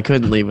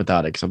couldn't leave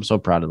without it, because I'm so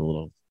proud of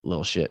the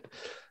little shit.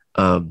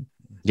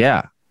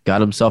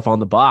 Got himself on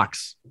the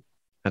box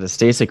at a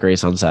STACYC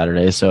race on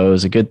Saturday. So it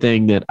was a good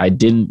thing that I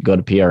didn't go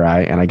to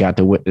PRI, and I got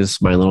to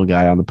witness my little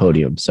guy on the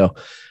podium. So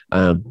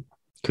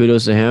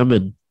kudos to him,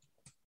 and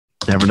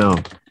never know,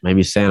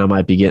 maybe Santa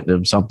might be getting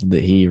him something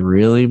that he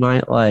really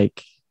might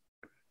like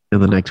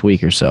in the next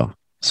week or so.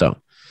 So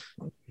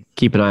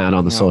keep an eye out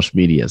on the social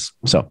medias.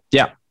 So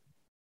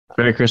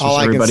Merry Christmas,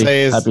 everybody.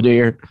 Happy New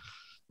Year.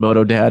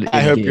 Moto Dad.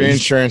 I hope your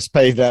insurance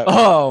paid up.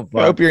 Oh,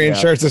 I hope your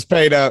insurance is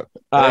paid up.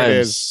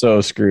 I'm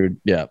so screwed.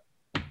 Yeah.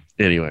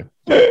 Anyway.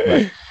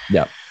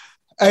 Yeah.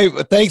 Hey,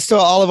 thanks to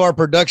all of our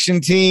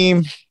production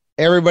team,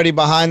 everybody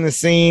behind the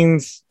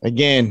scenes.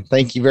 Again,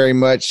 thank you very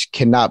much.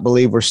 Cannot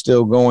believe we're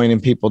still going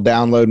and people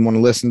download and want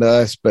to listen to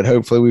us, but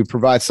hopefully we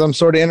provide some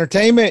sort of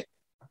entertainment.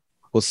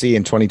 We'll see you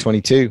in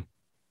 2022.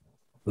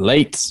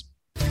 Lates.